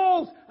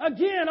rose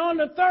again on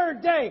the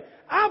third day.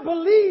 I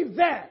believe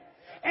that.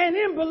 And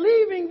in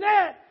believing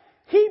that,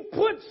 He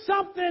put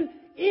something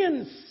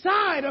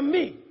inside of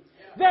me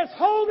that's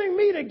holding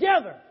me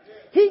together.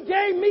 He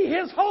gave me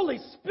His Holy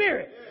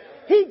Spirit.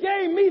 He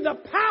gave me the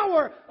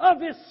power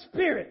of His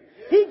Spirit.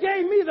 He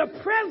gave me the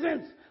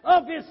presence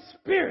of His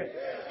Spirit.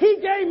 He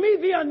gave me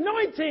the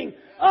anointing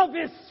of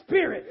His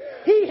Spirit.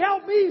 He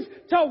helped me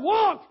to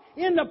walk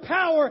in the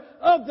power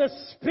of the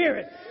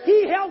Spirit.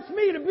 He helps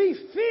me to be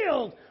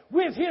filled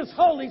with His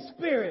Holy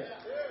Spirit.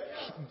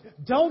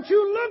 Don't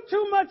you look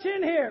too much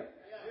in here,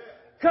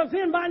 because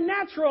in my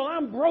natural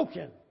I'm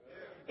broken.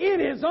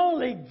 It is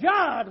only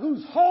God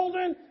who's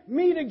holding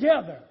me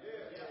together.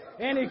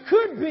 And it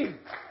could be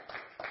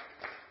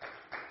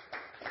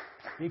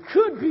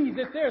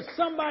that there's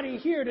somebody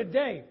here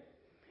today.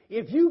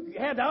 If you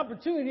had the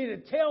opportunity to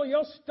tell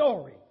your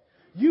story,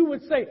 you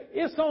would say,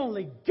 it's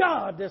only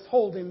God that's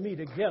holding me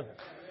together.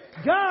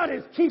 God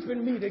is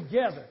keeping me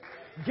together.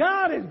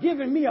 God is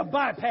giving me a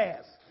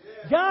bypass.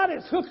 God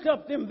has hooked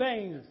up them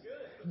veins.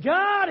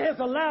 God has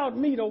allowed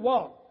me to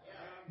walk.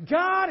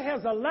 God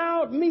has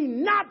allowed me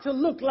not to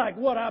look like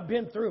what I've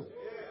been through.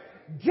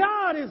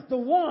 God is the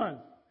one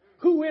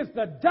who is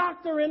the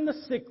doctor in the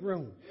sick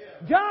room.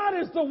 God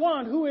is the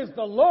one who is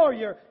the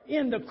lawyer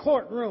in the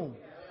courtroom.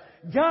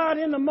 God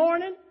in the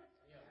morning,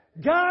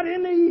 God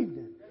in the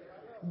evening,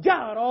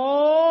 God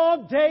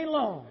all day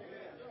long,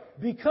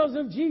 because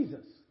of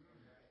Jesus,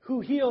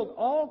 who healed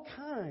all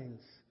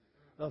kinds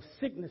of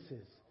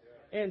sicknesses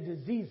and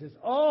diseases,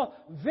 all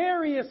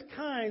various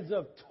kinds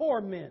of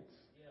torments.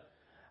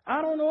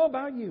 I don't know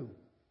about you,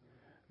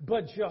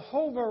 but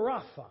Jehovah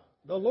Rapha,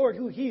 the Lord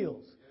who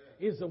heals,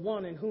 is the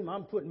one in whom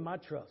I'm putting my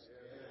trust.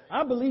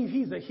 I believe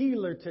He's a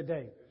healer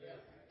today.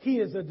 He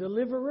is a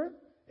deliverer.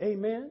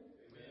 Amen.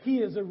 He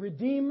is a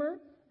redeemer.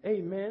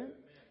 Amen.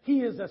 He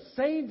is a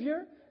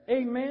savior.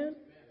 Amen.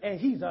 And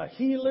He's a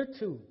healer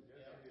too.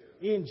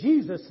 In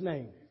Jesus'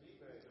 name,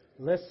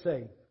 let's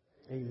say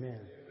amen.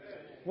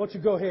 Won't you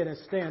go ahead and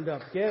stand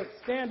up?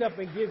 Stand up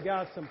and give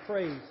God some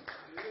praise.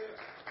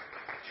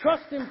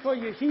 Trust Him for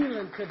your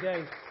healing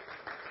today.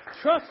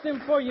 Trust Him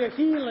for your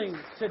healing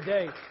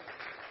today.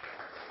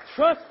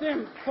 Trust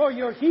Him for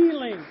your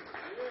healing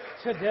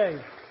today.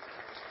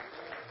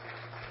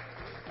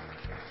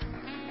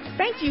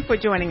 Thank you for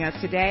joining us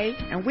today,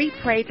 and we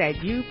pray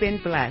that you've been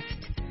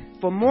blessed.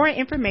 For more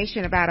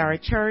information about our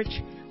church,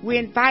 we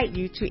invite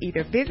you to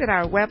either visit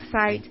our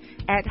website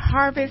at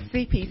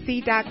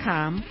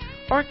harvestcpc.com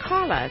or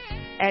call us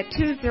at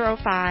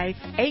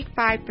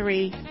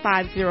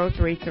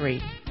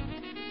 205-853-5033.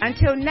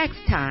 Until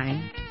next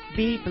time,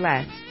 be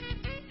blessed.